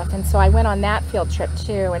and stuff, and so I went on that field trip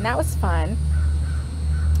too, and that was fun.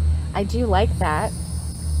 I do like that.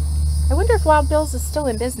 I wonder if Wild Bill's is still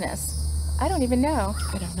in business. I don't even know.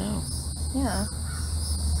 I don't know. Yeah.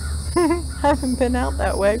 I haven't been out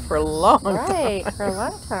that way for a long time. Right, for a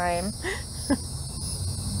long time.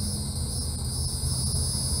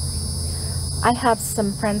 I have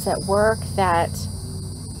some friends at work that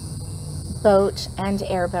boat and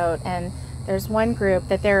airboat, and there's one group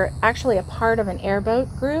that they're actually a part of an airboat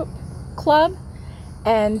group club,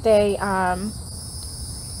 and they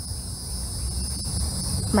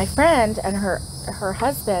my friend and her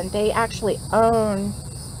husband, they actually own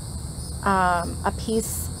a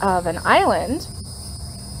piece of an island,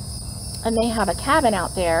 and they have a cabin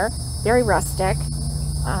out there, very rustic,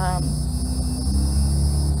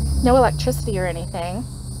 no electricity or anything,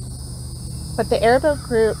 but the airboat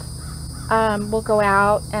group will go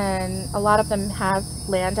out, and a lot of them have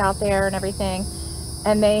land out there and everything,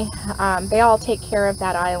 and they all take care of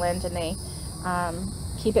that island, and they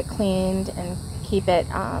keep it cleaned and keep it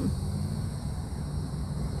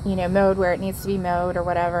you know, mowed where it needs to be mowed or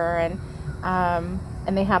whatever, and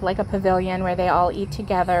they have like a pavilion where they all eat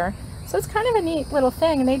together, so it's kind of a neat little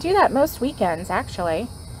thing, and they do that most weekends actually,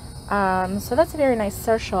 so that's a very nice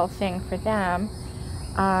social thing for them.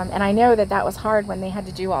 And I know that that was hard when they had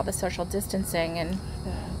to do all the social distancing, and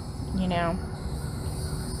you know,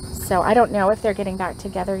 so I don't know if they're getting back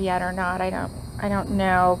together yet or not. I don't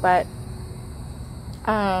know, but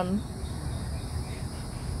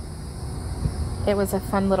it was a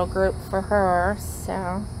fun little group for her.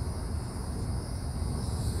 So,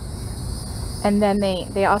 and then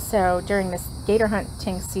they also, during this gator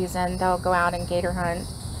hunting season, they'll go out and gator hunt,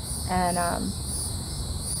 and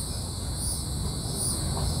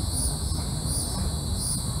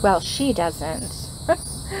well, she doesn't.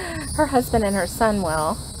 Her husband and her son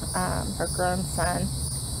will, her grown son.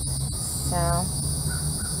 So,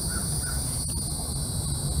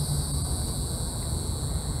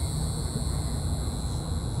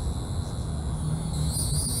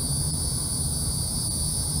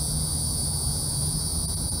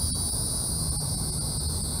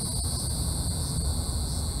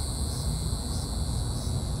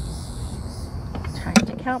 trying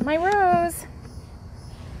to count my rows.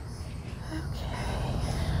 Okay.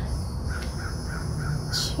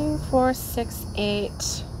 2, 4, 6, 8.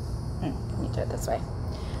 Let me do it this way.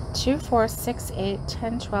 2, 4, 6, 8,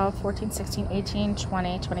 10, 12, 14, 16, 18,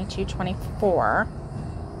 20, 22, 24.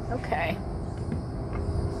 Okay.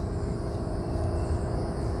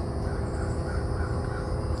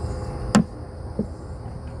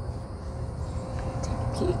 Take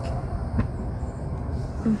a peek.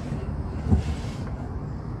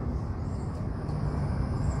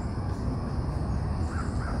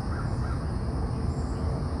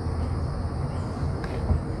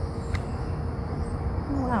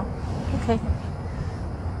 Wow. Okay.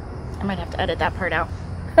 I might have to edit that part out.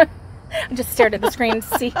 I just stared at the screen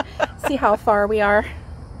to see how far we are.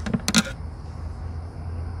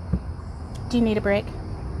 Do you need a break?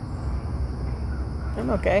 I'm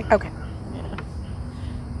okay. Okay. Yeah.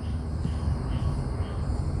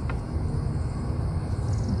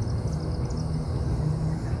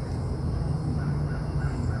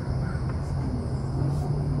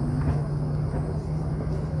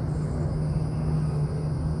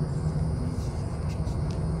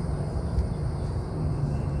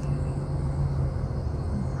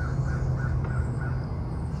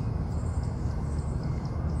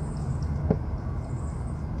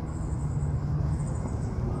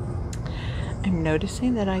 I'm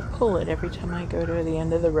noticing that I pull it every time I go to the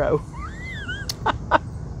end of the row.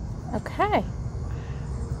 Okay.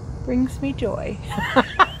 Brings me joy.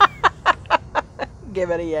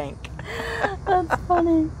 Give it a yank. That's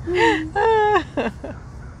funny.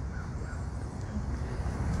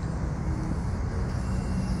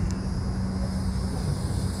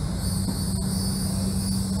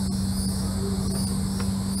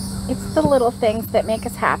 It's the little things that make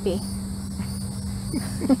us happy.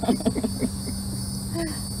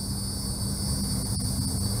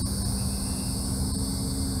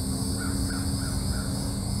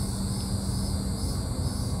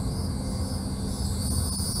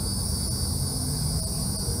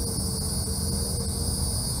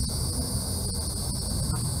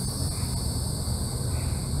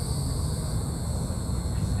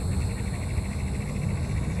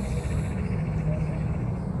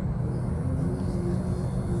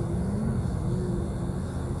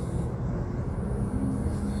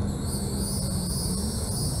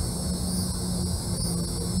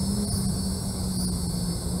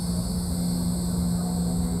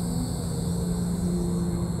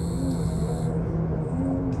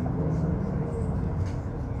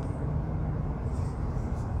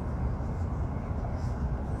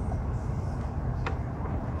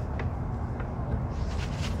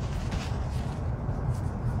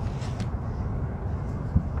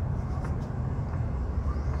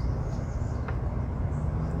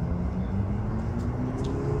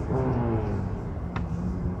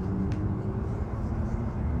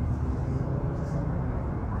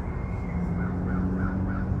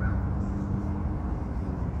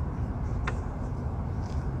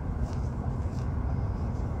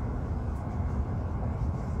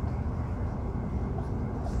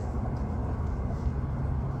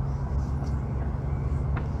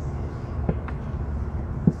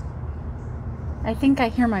 I think I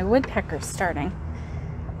hear my woodpeckers starting.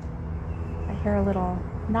 I hear a little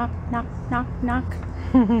knock, knock, knock, knock.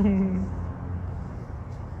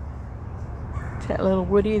 That little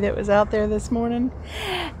woody that was out there this morning.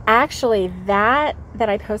 Actually, that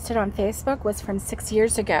I posted on Facebook was from 6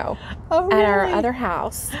 years ago Oh, at our really? other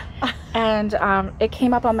house. And it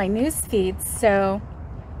came up on my news feed. So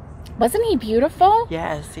wasn't he beautiful?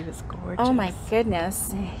 Yes, he was gorgeous. Oh my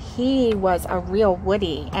goodness. He was a real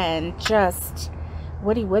woody, and just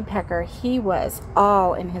Woody Woodpecker. He was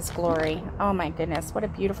all in his glory. Oh my goodness, what a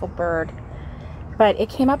beautiful bird. But it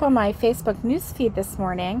came up on my Facebook news feed this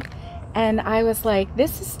morning, and I was like,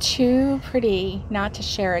 this is too pretty not to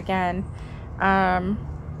share again.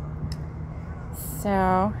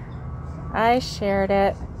 So I shared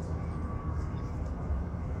it.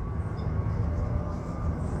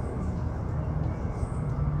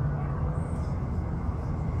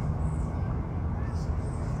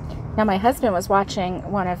 Now my husband was watching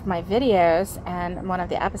one of my videos and one of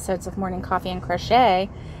the episodes of Morning Coffee and Crochet,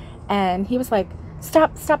 and he was like,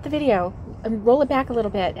 stop the video and roll it back a little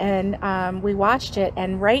bit. And we watched it,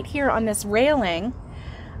 and right here on this railing,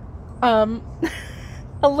 a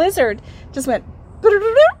lizard just went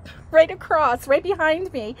right across, right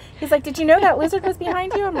behind me. He's like, did you know that lizard was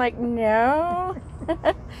behind you? I'm like, no.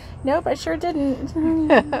 Nope, I sure didn't.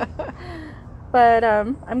 But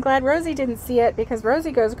I'm glad Rosie didn't see it, because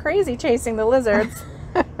Rosie goes crazy chasing the lizards.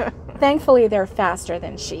 Thankfully, they're faster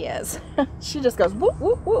than she is. She just goes, whoop,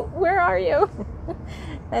 whoop, whoop, where are you?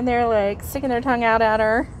 And they're like sticking their tongue out at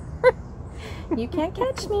her. You can't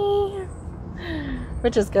catch me.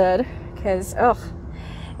 which is good, because, ugh,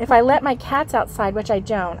 if I let my cats outside, which I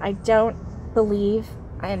don't believe,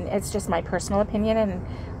 and it's just my personal opinion,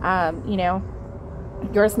 and, you know,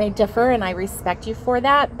 yours may differ, and I respect you for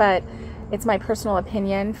that, but it's my personal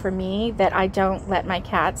opinion for me that I don't let my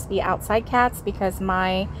cats be outside cats, because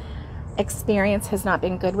my experience has not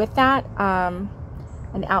been good with that.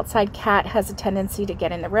 An outside cat has a tendency to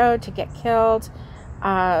get in the road, to get killed,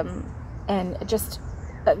 and just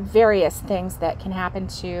various things that can happen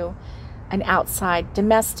to an outside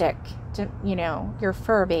domestic, you know, your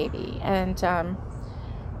fur baby. And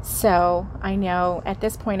so I know at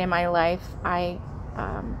this point in my life, I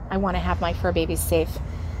want to have my fur babies safe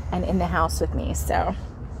and in the house with me. So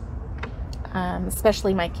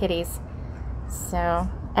especially my kitties. So,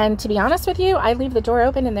 and to be honest with you, I leave the door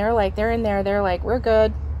open and they're in there. They're like, we're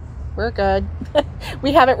good. We're good.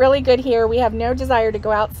 We have it really good here. We have no desire to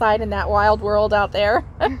go outside in that wild world out there.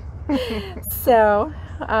 So,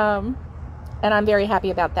 and I'm very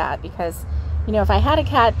happy about that, because, you know, if I had a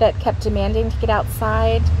cat that kept demanding to get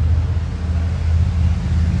outside,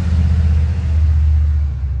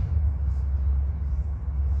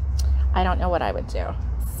 I don't know what I would do.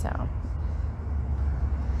 So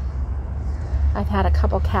I've had a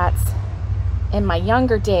couple cats in my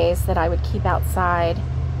younger days that I would keep outside,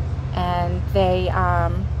 and they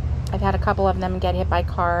I've had a couple of them get hit by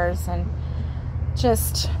cars and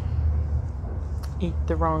just eat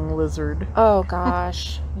the wrong lizard. Oh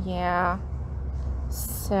gosh. Yeah.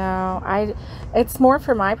 So it's more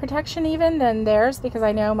for my protection even than theirs, because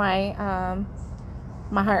I know my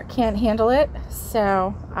my heart can't handle it,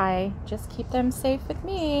 so I just keep them safe with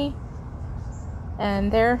me.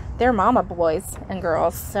 And they're mama boys and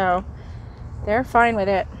girls, so they're fine with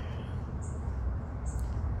it.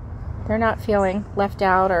 They're not feeling left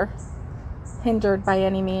out or hindered by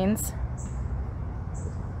any means.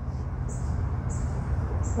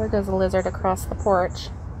 There goes a lizard across the porch.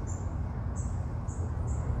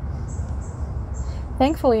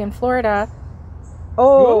 Thankfully in Florida,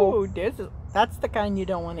 that's the kind you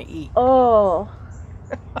don't want to eat. Oh,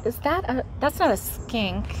 that's not a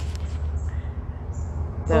skink.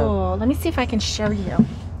 Oh, let me see if I can show you.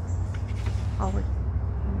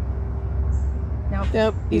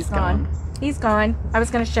 Nope, he's gone. He's gone. I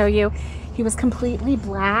was going to show you. He was completely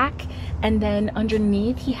black, and then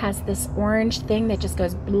underneath he has this orange thing that just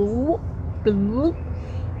goes blue, blue,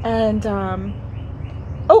 and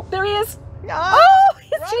oh, there he is. Oh,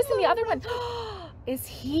 he's chasing the other one. Is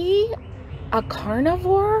he a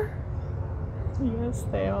carnivore? Yes,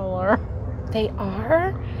 they all are. They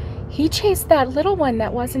are? He chased that little one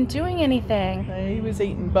that wasn't doing anything. He was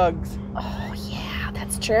eating bugs. Oh, yeah,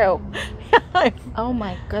 that's true. Oh,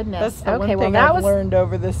 my goodness. That's the one thing I've learned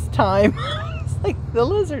over this time. It's like the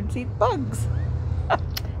lizards eat bugs.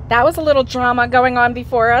 That was a little drama going on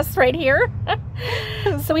before us right here.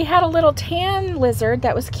 So we had a little tan lizard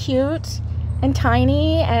that was cute and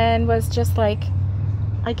tiny and was just like,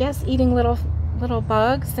 I guess, eating little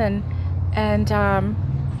bugs, and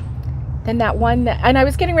then that one, and I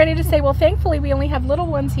was getting ready to say, well, thankfully we only have little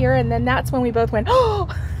ones here, and then that's when we both went, oh,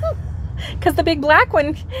 because the big black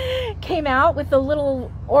one came out with the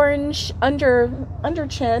little orange under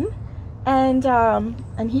chin,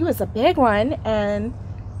 and he was a big one, and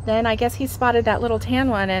then I guess he spotted that little tan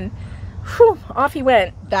one, and whew, off he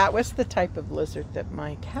went. That was the type of lizard that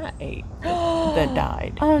my cat ate that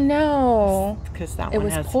died. Oh no! Because that it one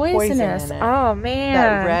was has poisonous. Poison in it. Oh man!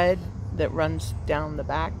 That red that runs down the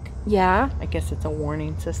back. Yeah. I guess it's a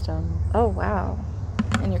warning system. Oh wow!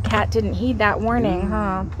 And your cat didn't heed that warning,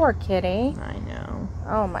 huh? Poor kitty. I know.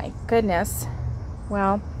 Oh my goodness.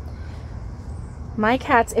 Well, my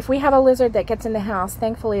cats, if we have a lizard that gets in the house,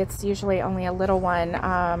 thankfully it's usually only a little one.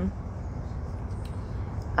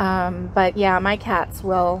 But yeah, my cats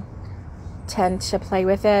will tend to play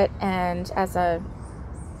with it, and as a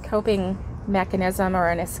coping mechanism or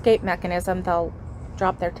an escape mechanism, they'll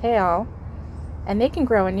drop their tail, and they can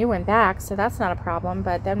grow a new one back, so that's not a problem.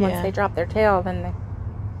 But then once they drop their tail, then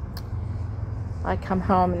I come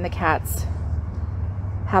home and the cats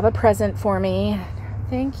have a present for me.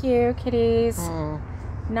 Thank you, kitties.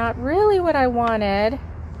 Not really what I wanted,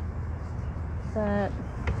 but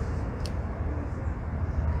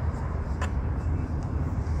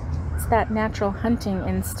it's that natural hunting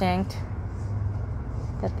instinct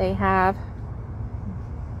that they have.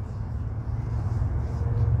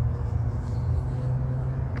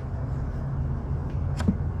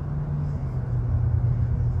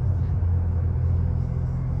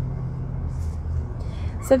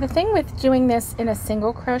 So the thing with doing this in a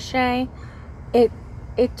single crochet,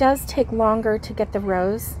 it does take longer to get the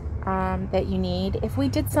rows that you need. If we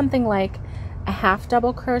did something like a half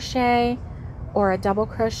double crochet or a double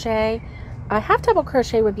crochet, a half double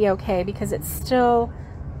crochet would be okay because it's still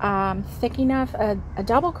thick enough. A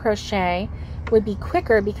double crochet would be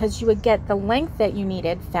quicker because you would get the length that you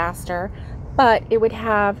needed faster, but it would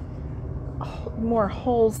have more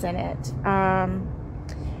holes in it.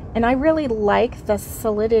 And I really like the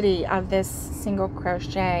solidity of this single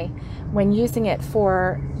crochet when using it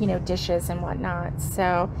for, you know, dishes and whatnot.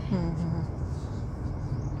 So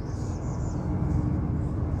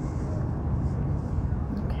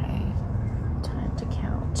okay, time to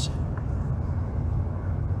count.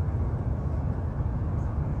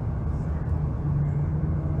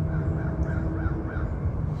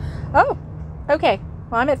 Oh, okay.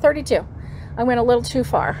 Well, I'm at 32. I went a little too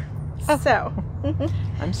far. Oh. So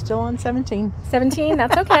I'm still on 17. 17,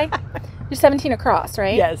 that's okay. You're 17 across,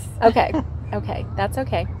 right? Yes. Okay. Okay, that's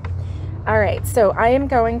okay. All right, so I am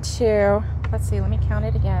going to, let's see, let me count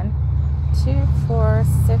it again. 2, 4,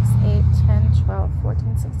 6, 8, 10, 12,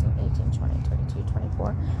 14, 16, 18, 20, 22,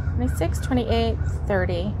 24, 26, 28,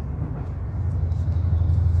 30.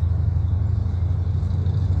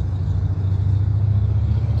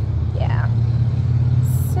 Yeah.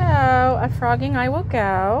 So, a frogging I will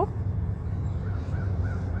go.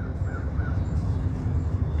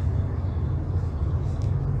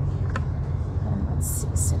 And let's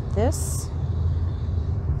see, so this.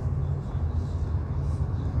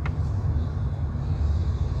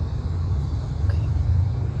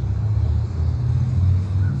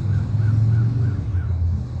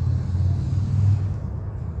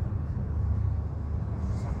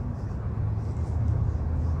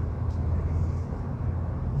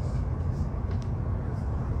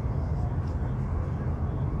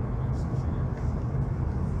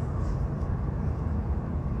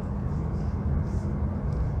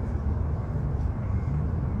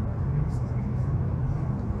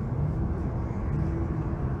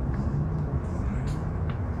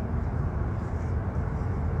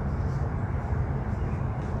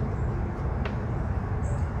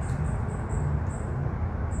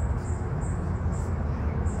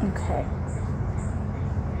 Okay.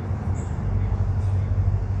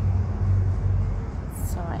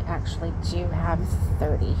 So I actually do have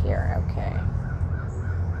 30 here. Okay.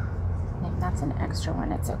 If that's an extra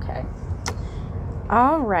one, it's okay.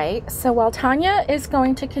 All right. So while Tonja is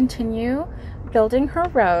going to continue building her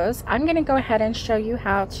rows, I'm going to go ahead and show you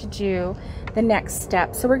how to do the next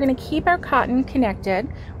step. So we're going to keep our cotton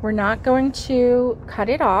connected. We're not going to cut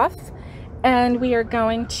it off. And we are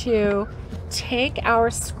going to take our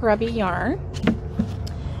scrubby yarn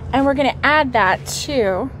and we're going to add that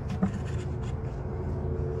to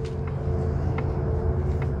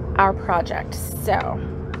our project. So I'm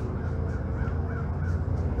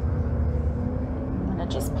going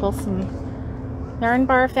to just pull some yarn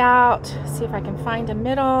barf out, see if I can find a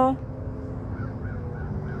middle.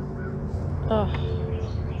 Oh,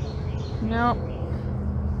 no,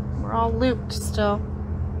 we're all looped still.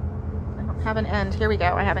 Have an end. Here we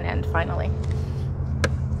go. I have an end finally.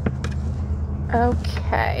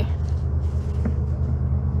 Okay.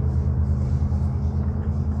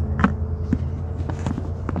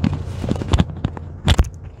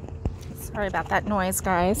 Sorry about that noise,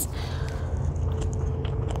 guys.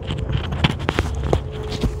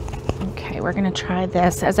 Okay, we're going to try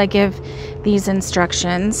this. As I give these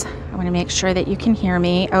instructions, I want to make sure that you can hear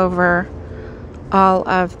me over all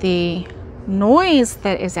of the noise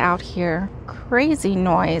that is out here. Crazy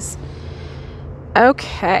noise.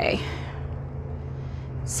 Okay,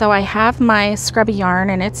 so I have my scrubby yarn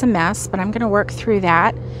and it's a mess, but I'm going to work through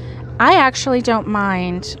that. I actually don't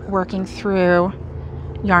mind working through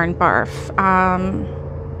yarn barf.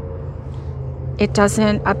 It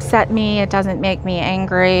doesn't upset me, it doesn't make me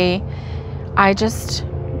angry. I just,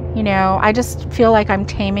 you know, I just feel like I'm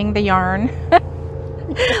taming the yarn.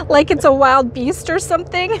 Like it's a wild beast or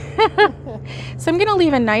something. So I'm going to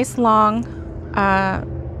leave a nice long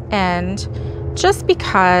end just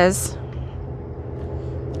because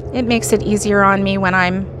it makes it easier on me when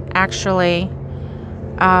I'm actually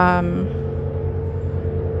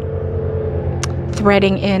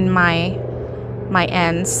threading in my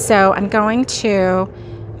ends. So I'm going to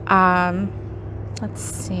let's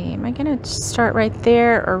see, am I going to start right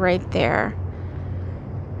there or right there?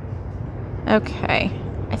 Okay,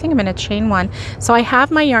 I think I'm going to chain one. So I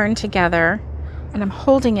have my yarn together and I'm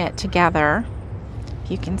holding it together.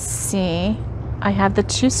 If you can see, I have the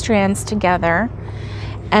two strands together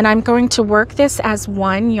and I'm going to work this as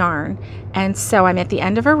one yarn. And so I'm at the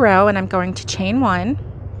end of a row and I'm going to chain one.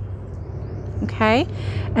 okay?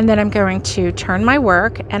 And then I'm going to turn my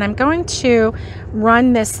work, and I'm going to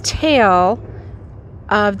run this tail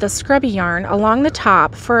of the scrubby yarn along the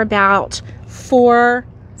top for about 4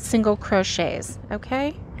 single crochets,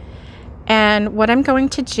 okay? And what I'm going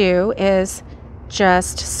to do is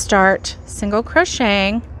just start single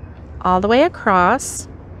crocheting all the way across,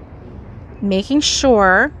 making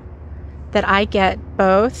sure that I get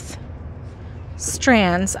both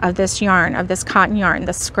strands of this yarn, of this cotton yarn,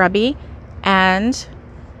 the scrubby and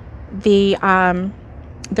the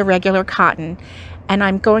regular cotton. And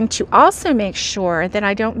I'm going to also make sure that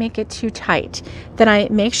I don't make it too tight, that I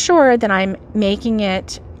make sure that I'm making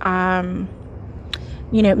it,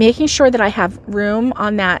 you know, making sure that I have room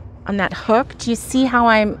on that hook. Do you see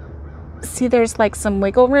how see there's like some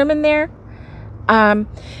wiggle room in there?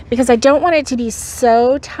 Because I don't want it to be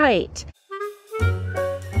so tight